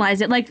rationalize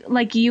it,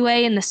 like Yue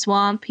in the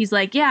swamp. He's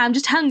like, yeah, I'm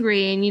just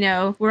hungry,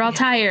 and we're all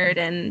tired,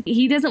 and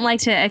he doesn't like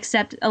to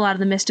accept a lot of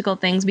the mystical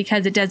things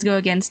because it does go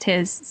against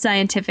his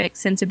scientific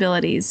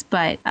sensibilities.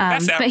 But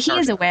he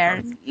is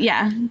aware.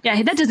 Yeah,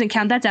 that doesn't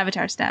count. That's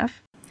Avatar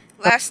stuff.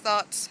 Last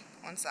thoughts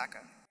on Sokka.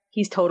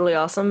 He's totally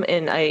awesome,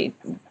 and I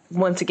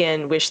once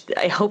again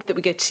I hope that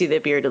we get to see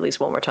that beard at least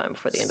one more time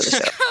before the end of the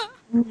show.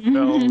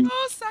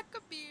 Oh, Sokka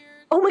beard.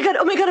 Oh my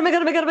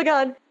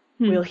god.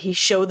 Will he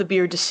show the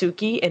beard to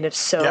Suki? And if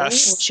so, will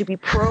she be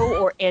pro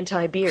or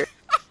anti-beard?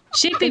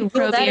 She'd be pro beard.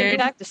 Will that in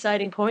fact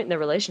deciding point in their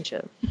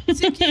relationship?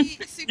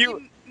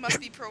 Suki must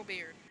be pro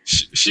beard.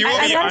 She will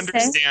be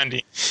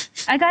understanding.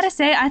 I gotta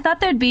say, I thought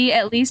there'd be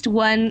at least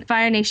one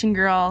Fire Nation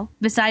girl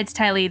besides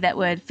Ty Lee that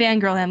would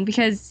fangirl him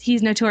because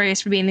he's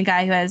notorious for being the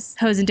guy who has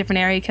hose in different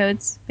area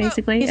codes,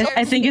 basically.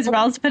 I think as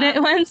Rawls put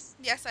it once.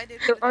 Yes, I did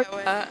put it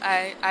that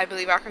way. I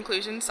believe our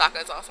conclusion,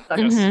 Sokka is awesome.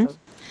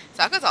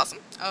 Sokka's awesome.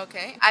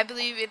 Okay. I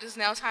believe it is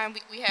now time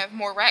we have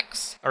more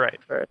recs. All right.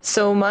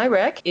 So my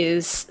rec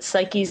is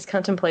Psyche's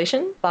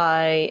Contemplation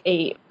by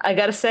I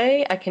gotta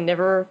say, I can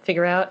never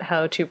figure out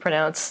how to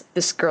pronounce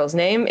this girl's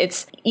name.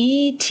 It's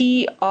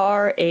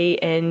Etrangere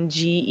and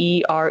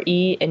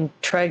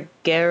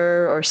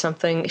Tregerer or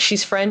something.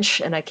 She's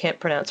French, and I can't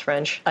pronounce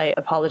French. I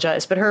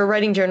apologize. But her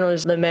writing journal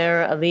is Le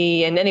Mère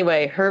Ali, and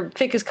anyway, her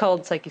fic is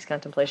called Psyche's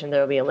Contemplation.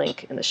 There will be a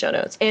link in the show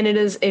notes. And it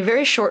is a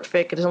very short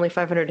fic. It is only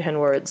 510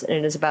 words, and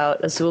it is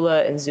about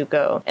Azula and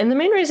Zuko. And the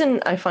main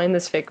reason I find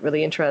this fic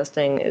really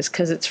interesting is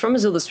because it's from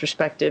Azula's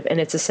perspective, and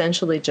it's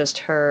essentially just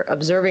her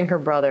observing her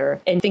brother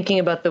and thinking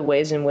about the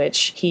ways in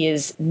which he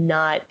is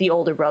not the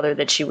older brother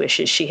that she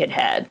wishes she had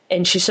had.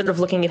 And she's sort of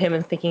looking at him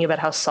and thinking about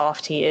how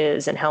soft he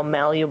is and how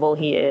malleable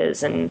he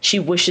is, and she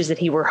wishes that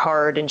he were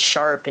hard and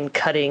sharp and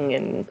cutting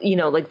and, you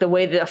know, like the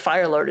way that a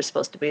Fire Lord is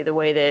supposed to be, the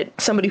way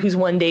that somebody who's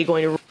one day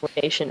going to rule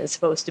a nation is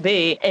supposed to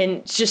be,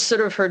 and just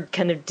sort of her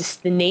kind of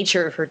the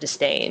nature of her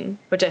disdain,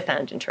 which I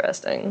found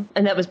interesting.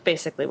 And that was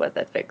basically what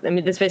that fic, I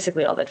mean, that's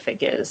basically all that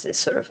fic is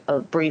sort of a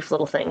brief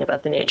little thing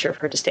about the nature of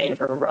her disdain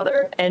for her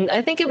brother. And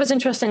I think it was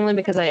interestingly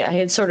because I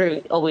had sort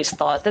of always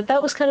thought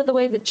that was kind of the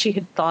way that she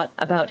had thought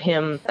about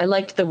him. I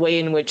liked the way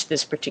in which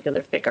this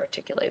particular fic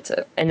articulates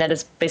it. And that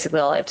is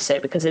basically all I have to say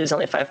because it is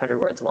only 500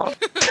 words long.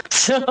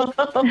 So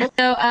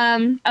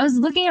I was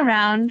looking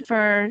around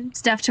for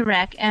stuff to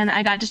rec, and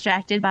I got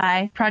distracted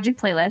by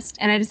Project Playlist,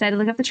 and I decided to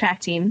look up the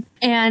track team.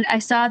 And I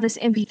saw this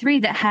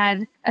MP3 that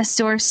had a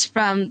source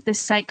from this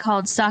site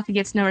called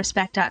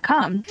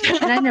SokkaGetsNoRespect.com,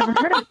 and I'd never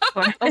heard of it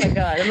before. Oh my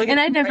god! And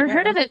I'd never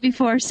heard of it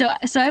before, so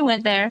I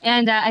went there,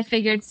 and I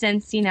figured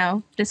since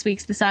this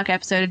week's the Sokka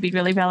episode would be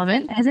really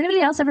relevant. Has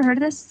anybody else ever heard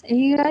of this?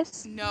 Any of you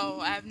guys? No,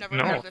 I've never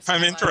heard of this.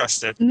 I'm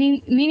interested.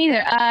 Me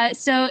neither.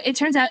 So it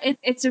turns out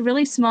it's a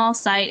really small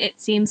site. It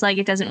seems like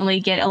it doesn't really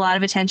get a lot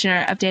of attention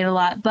or update a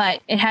lot,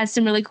 but it has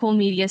some really cool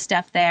media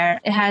stuff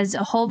there. It has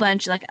a whole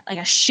bunch, like a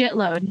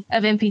shitload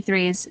of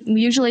MP3s,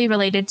 usually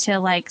related to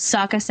like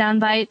Sokka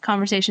soundbite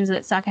conversations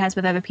that Sokka has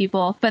with other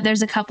people. But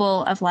there's a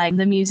couple of like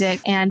the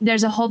music, and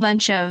there's a whole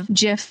bunch of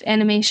GIF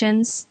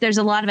animations. There's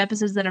a lot of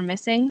episodes that are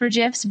missing for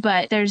GIFs,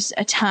 but there's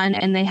a ton,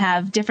 and they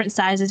have different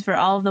sizes for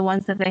all of the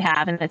ones that they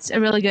have, and it's a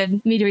really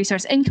good media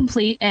resource.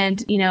 Incomplete,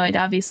 and it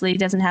obviously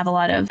doesn't have a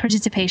lot of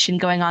participation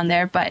going on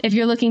there, but if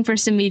you're looking for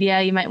some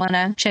media, you might want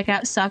to check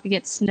out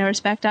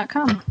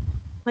SokkaGetsNoRespect.com.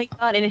 My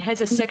god, and it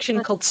has a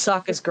section called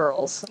Sokka's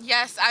Girls.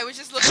 Yes, I was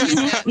just looking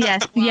at that.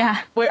 Yes,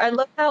 yeah. Where I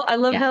love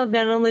how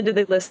not only do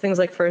they list things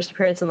like first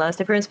appearance and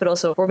last appearance, but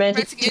also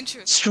romantic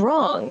interest,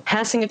 strong,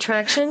 passing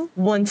attraction,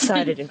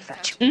 one-sided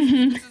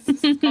infatuation.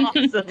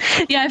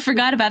 Yeah, I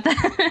forgot about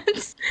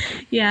that.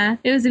 Yeah,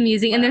 it was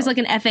amusing. Wow. And there's like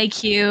an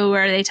FAQ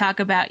where they talk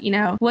about,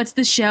 what's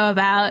the show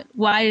about?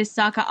 Why is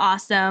Sokka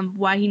awesome?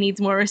 Why he needs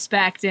more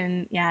respect?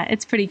 And yeah,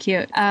 it's pretty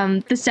cute.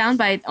 The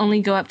soundbite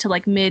only go up to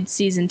like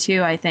mid-season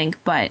 2, I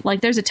think, but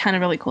like there's a ton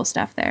of really cool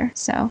stuff there.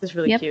 So it's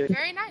really cute.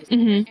 Very nice.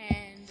 Mm-hmm. And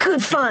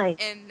good find.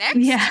 And next,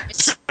 yeah.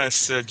 I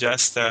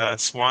suggest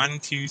Swan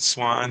to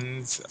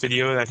Swan's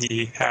video that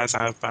he has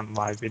up on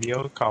live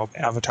video called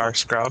Avatar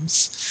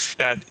Scrubs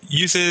that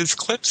uses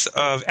clips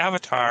of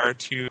Avatar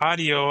to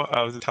audio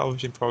of the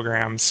television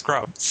program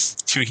Scrubs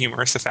to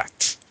humorous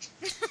effect.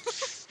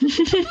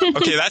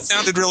 Okay, that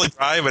sounded really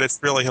dry, but it's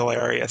really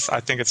hilarious. I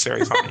think it's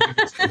very funny.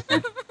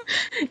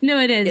 No,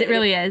 it is. It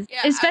really is.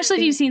 Yeah, especially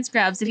if you've seen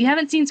Scrubs. If you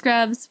haven't seen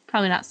Scrubs,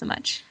 probably not so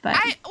much. But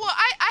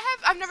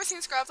I've never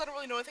seen Scrubs. I don't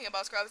really know anything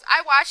about Scrubs.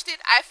 I watched it.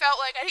 I felt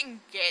like I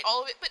didn't get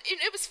all of it, but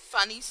it was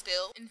funny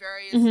still in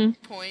various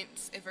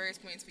points. At various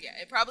points, but yeah,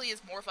 it probably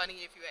is more funny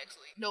if you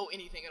actually know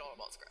anything at all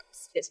about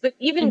Scrubs. Yes, but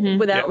even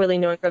without really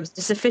knowing Scrubs,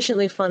 it's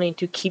sufficiently funny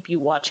to keep you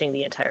watching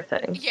the entire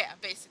thing. Yeah,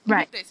 basically.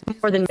 Right. Basically.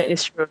 More than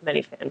is true of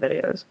many fan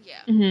videos.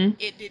 Yeah.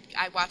 It did.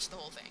 I watched the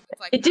whole thing.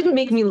 It didn't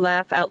make me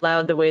laugh out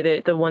loud the way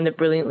that the one that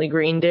Brilliantly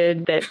Green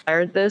did that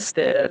fired this,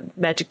 the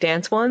Magic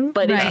Dance one,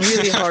 but it's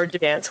really hard to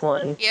dance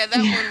one. Yeah, that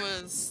one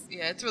was,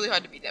 it's really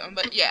hard to beat that one,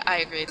 but yeah, I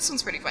agree. This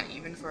one's pretty funny,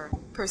 even for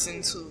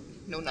persons who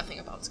know nothing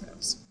about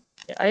Scrubs.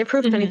 Yeah, I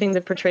approve of anything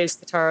that portrays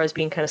Katara as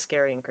being kind of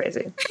scary and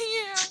crazy.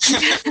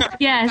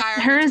 Yes,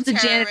 her as the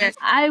janitor.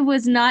 I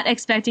was not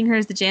expecting her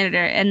as the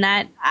janitor, and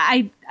that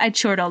I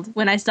chortled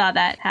when I saw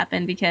that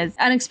happen because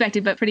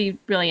unexpected but pretty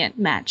brilliant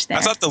match there.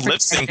 I thought the lip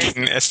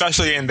syncing,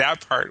 especially in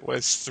that part,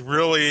 was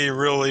really,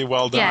 really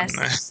well done.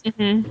 Yes.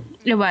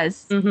 It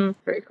was.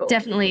 Very cool.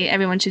 Definitely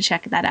everyone should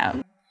check that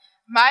out.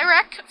 My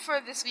rec for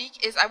this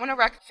week is I want to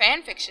rec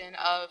fan fiction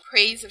of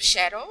Praise of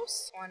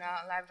Shadows on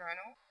Live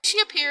Journal. She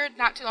appeared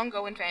not too long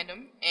ago in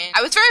fandom, and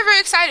I was very,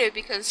 very excited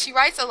because she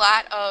writes a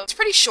lot of, it's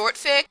pretty short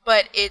fic,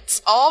 but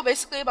it's all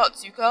basically about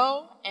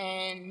Zuko,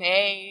 and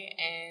May,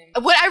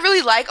 and what I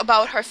really like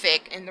about her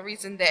fic, and the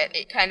reason that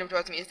it kind of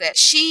draws me, is that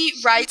she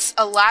writes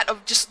a lot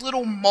of just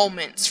little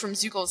moments from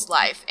Zuko's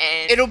life,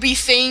 and it'll be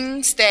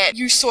things that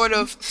you sort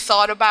of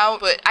thought about,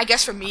 but I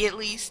guess for me at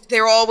least,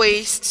 they're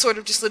always sort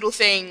of just little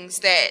things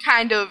that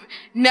kind of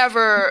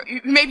never,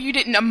 maybe you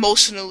didn't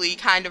emotionally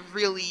kind of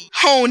really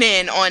hone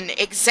in on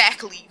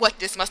exactly what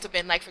this must have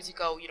been like for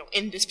Zuko,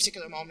 in this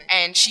particular moment.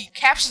 And she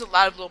captures a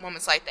lot of little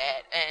moments like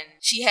that, and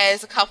she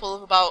has a couple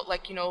of about,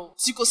 like,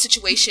 Zuko's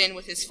situation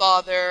with his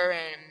father,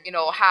 and,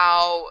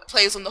 how it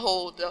plays on the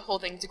whole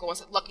thing Zuko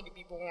was lucky to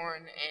be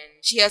born, and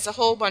she has a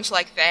whole bunch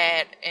like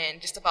that, and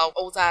just about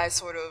Ozai's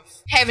sort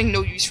of having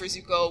no use for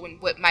Zuko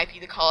and what might be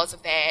the cause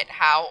of that,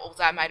 how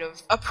Ozai might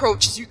have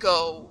approached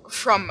Zuko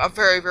from a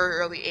very, very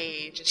early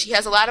age. And she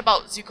has a lot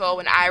about Zuko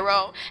and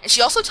Iroh, and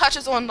she also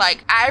touches on,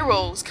 like,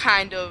 Iroh's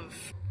kind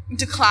of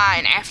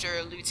decline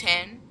after Liu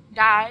Ten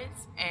dies,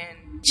 and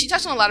she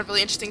touched on a lot of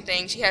really interesting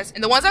things. She has,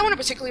 and the ones I want to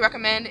particularly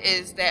recommend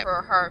is that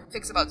for her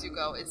fics about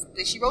Zuko is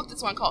that she wrote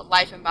this one called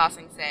Life in Ba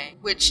Sing Se,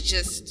 which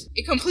just,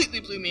 it completely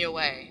blew me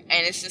away.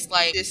 And it's just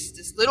like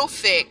this little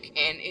fic,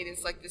 and it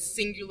is like this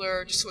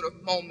singular just sort of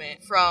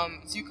moment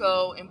from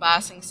Zuko and Ba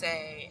Sing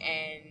Se,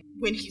 and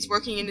when he's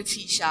working in the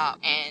tea shop,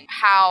 and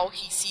how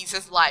he sees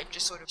his life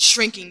just sort of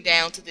shrinking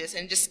down to this,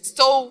 and just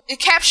so, it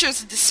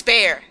captures the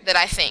despair that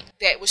I think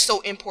that was so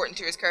important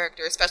to his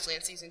character, especially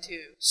in season 2,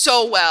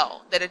 so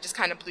well that it just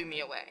kind of blew me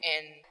away.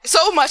 And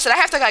so much that I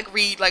have to, like,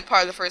 read, like,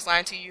 part of the first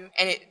line to you,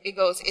 and it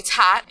goes, "It's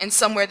hot, and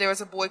somewhere there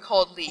is a boy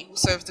called Lee who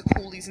serves the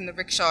coolies and the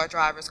rickshaw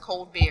drivers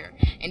cold beer,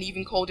 and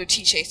even colder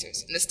tea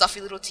chasers, in the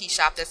stuffy little tea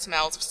shop that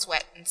smells of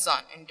sweat and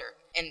sun and dirt."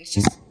 And it's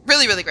just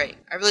really, really great.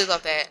 I really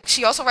love that.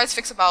 She also writes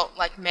fics about,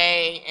 like,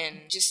 May,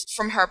 and just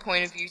from her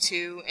point of view,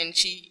 too. And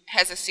she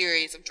has a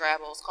series of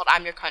drabbles called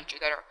I'm Your Country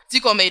that are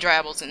Zuko May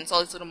drabbles, and it's all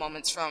these little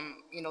moments from,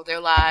 their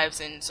lives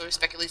and sort of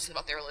speculations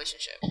about their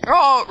relationship. They're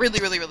all really,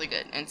 really, really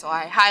good. And so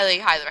I highly,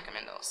 highly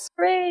recommend those.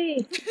 Hooray!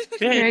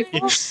 Very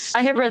cool.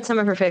 I have read some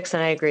of her fics,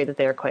 and I agree that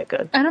they are quite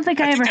good. I don't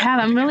think I ever have.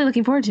 I'm really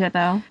looking forward to it,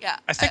 though. Yeah.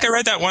 I think I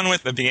read that one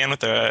that began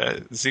with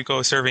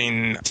Zuko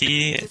serving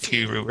tea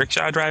to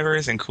rickshaw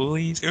drivers and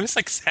coolies. It was,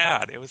 like,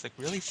 sad. It was, like,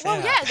 really sad.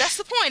 Well, yeah, that's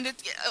the point.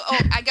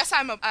 I guess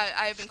I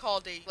have been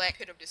called a black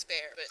pit of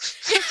despair, but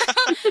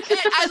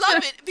I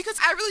love it because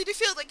I really do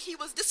feel like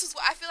this is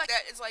what I feel like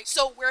that is, like,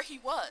 so where he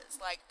was.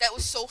 Like, that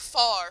was so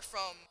far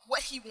from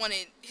what he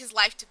wanted his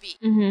life to be.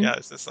 Mm-hmm. Yeah,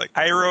 it's just like,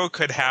 Iroh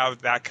could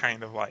have that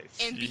kind of life.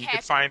 And be he happy.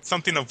 could find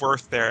something of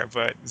worth there,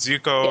 but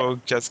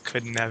Zuko just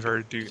could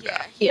never do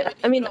that. Yeah,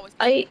 I mean,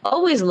 I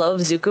always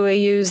love Zuko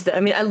AUs.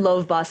 I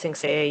love Ba Sing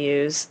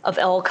Se AUs of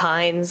all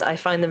kinds. I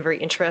find them very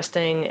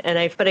interesting,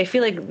 but I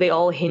feel like they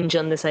all hinge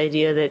on this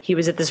idea that he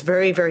was at this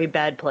very, very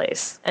bad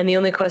place. And the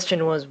only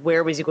question was,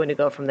 where was he going to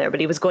go from there? But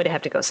he was going to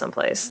have to go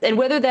someplace. And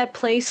whether that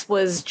place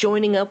was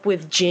joining up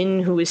with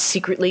Jin, who is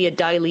secretly a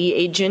Dai Li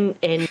agent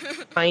and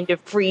trying to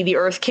free the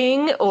Earth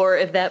King, or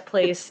if that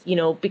place,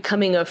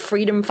 becoming a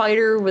freedom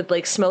fighter with,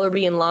 like,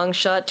 Smellerby and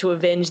Longshot to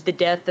avenge the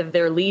death of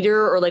their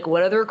leader, or, like,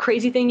 what other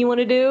crazy thing you want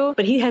to do.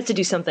 But he has to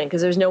do something,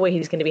 because there's no way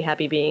he's going to be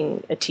happy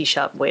being a tea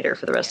shop waiter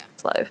for the rest of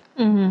his life.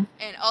 Mm-hmm.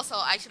 And also,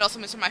 I should also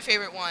mention my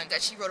favorite one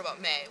that she wrote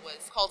about May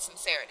was called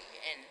Sincerity,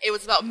 and it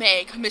was about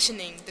May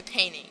commissioning the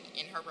painting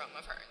in her room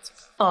of her.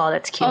 Oh,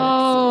 that's cute.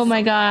 Oh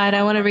my god,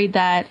 I want to read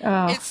that.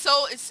 Oh. It's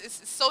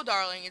so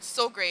darling. It's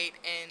so great,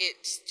 and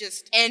it's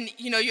just, and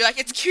you're like,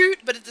 it's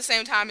cute, but at the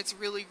same time, it's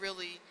really,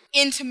 really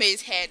into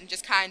May's head, and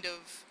just kind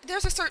of,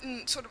 there's a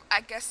certain sort of,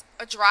 I guess,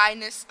 a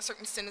dryness, a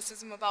certain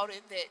cynicism about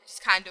it that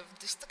just kind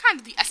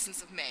of the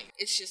essence of May.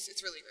 It's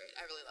really great.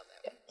 I really love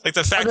that. Like,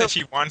 the fact that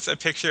she wants a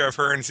picture of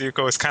her and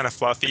Zuko is kind of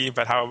fluffy,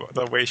 but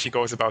the way she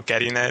goes about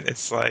getting it,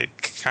 it's,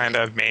 like, kind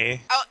of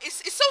May. Oh,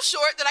 it's so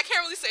short that I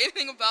can't really say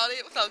anything about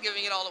it without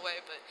giving it all away,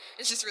 but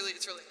it's really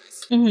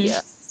nice. Mm-hmm.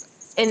 Yeah.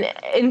 And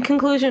in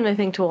conclusion, I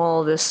think to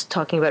all of this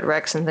talking about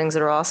Rex and things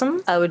that are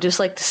awesome, I would just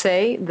like to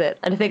say that,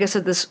 and I think I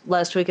said this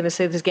last week and I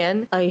say this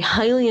again, I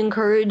highly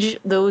encourage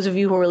those of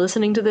you who are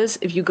listening to this,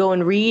 if you go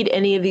and read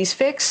any of these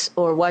fics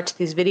or watch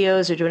these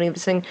videos or do any of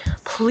this thing,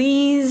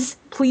 please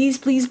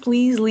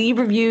leave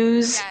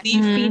reviews, Yes.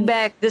 leave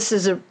feedback.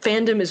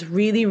 Fandom is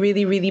really,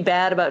 really, really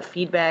bad about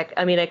feedback.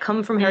 I mean, I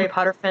come from Harry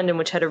Potter fandom,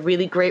 which had a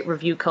really great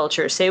review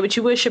culture. Say what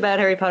you wish about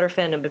Harry Potter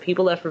fandom, but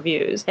people left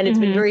reviews. And it's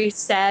been very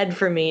sad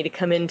for me to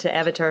come into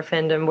Avatar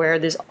fandom where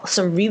there's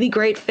some really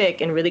great fic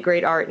and really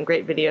great art and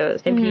great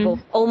videos, and people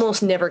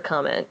almost never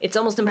comment. It's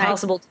almost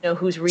impossible to know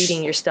who's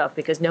reading your stuff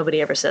because nobody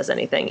ever says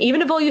anything.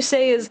 Even if all you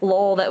say is,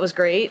 lol, that was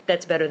great,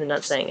 that's better than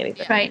not saying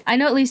anything. Right. I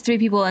know at least 3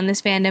 people in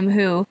this fandom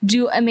who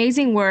do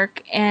amazing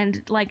work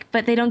and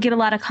but they don't get a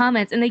lot of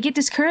comments, and they get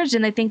discouraged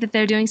and they think that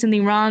they're doing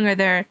something wrong or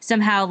they're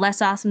somehow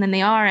less awesome than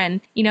they are. And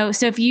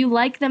so if you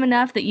like them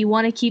enough that you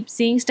want to keep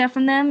seeing stuff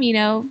from them,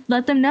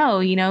 let them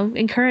know,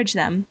 encourage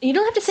them. You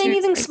don't have to say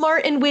anything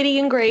smart and witty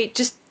and great,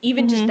 just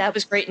that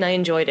was great and I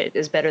enjoyed it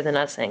is better than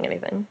not saying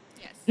anything.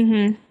 Yes.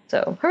 Mm-hmm.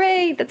 So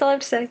hooray, that's all I have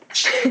to say.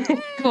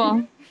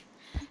 Cool.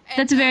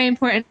 That's a very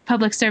important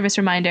public service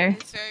reminder.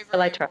 It's very, very I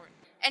like try. important.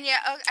 And yeah,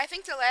 I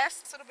think the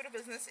last little bit of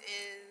business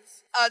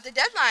is the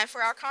deadline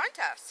for our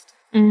contest.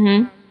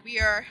 Mm-hmm. We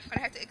are going to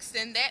have to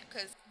extend that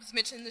because it was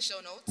mentioned in the show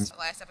notes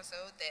last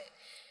episode that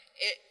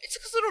it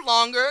took us a little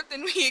longer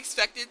than we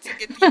expected to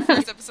get the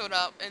first episode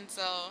up. And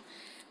so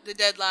the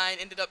deadline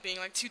ended up being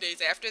like 2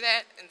 days after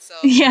that. And so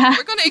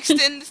we're going to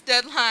extend this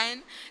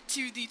deadline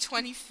to the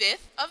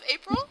 25th of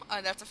April.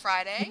 That's a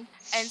Friday.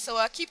 And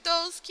so keep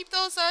those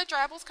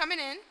dribbles coming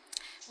in.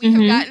 We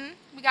have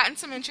gotten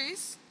some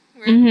entries.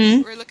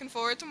 We're looking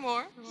forward to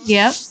more.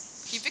 Yep.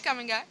 Keep it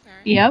coming, guys. All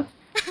right. Yep.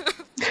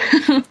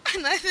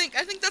 And I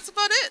think that's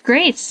about it.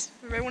 Great.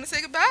 Everybody want to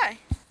say goodbye?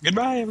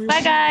 Goodbye, everyone.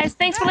 Bye, guys.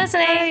 Thanks for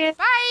listening.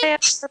 Bye.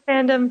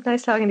 Fandom.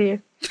 Nice talking to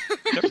you.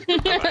 Yep.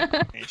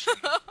 Bye-bye.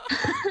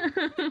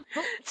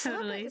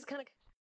 Totally. It's kind of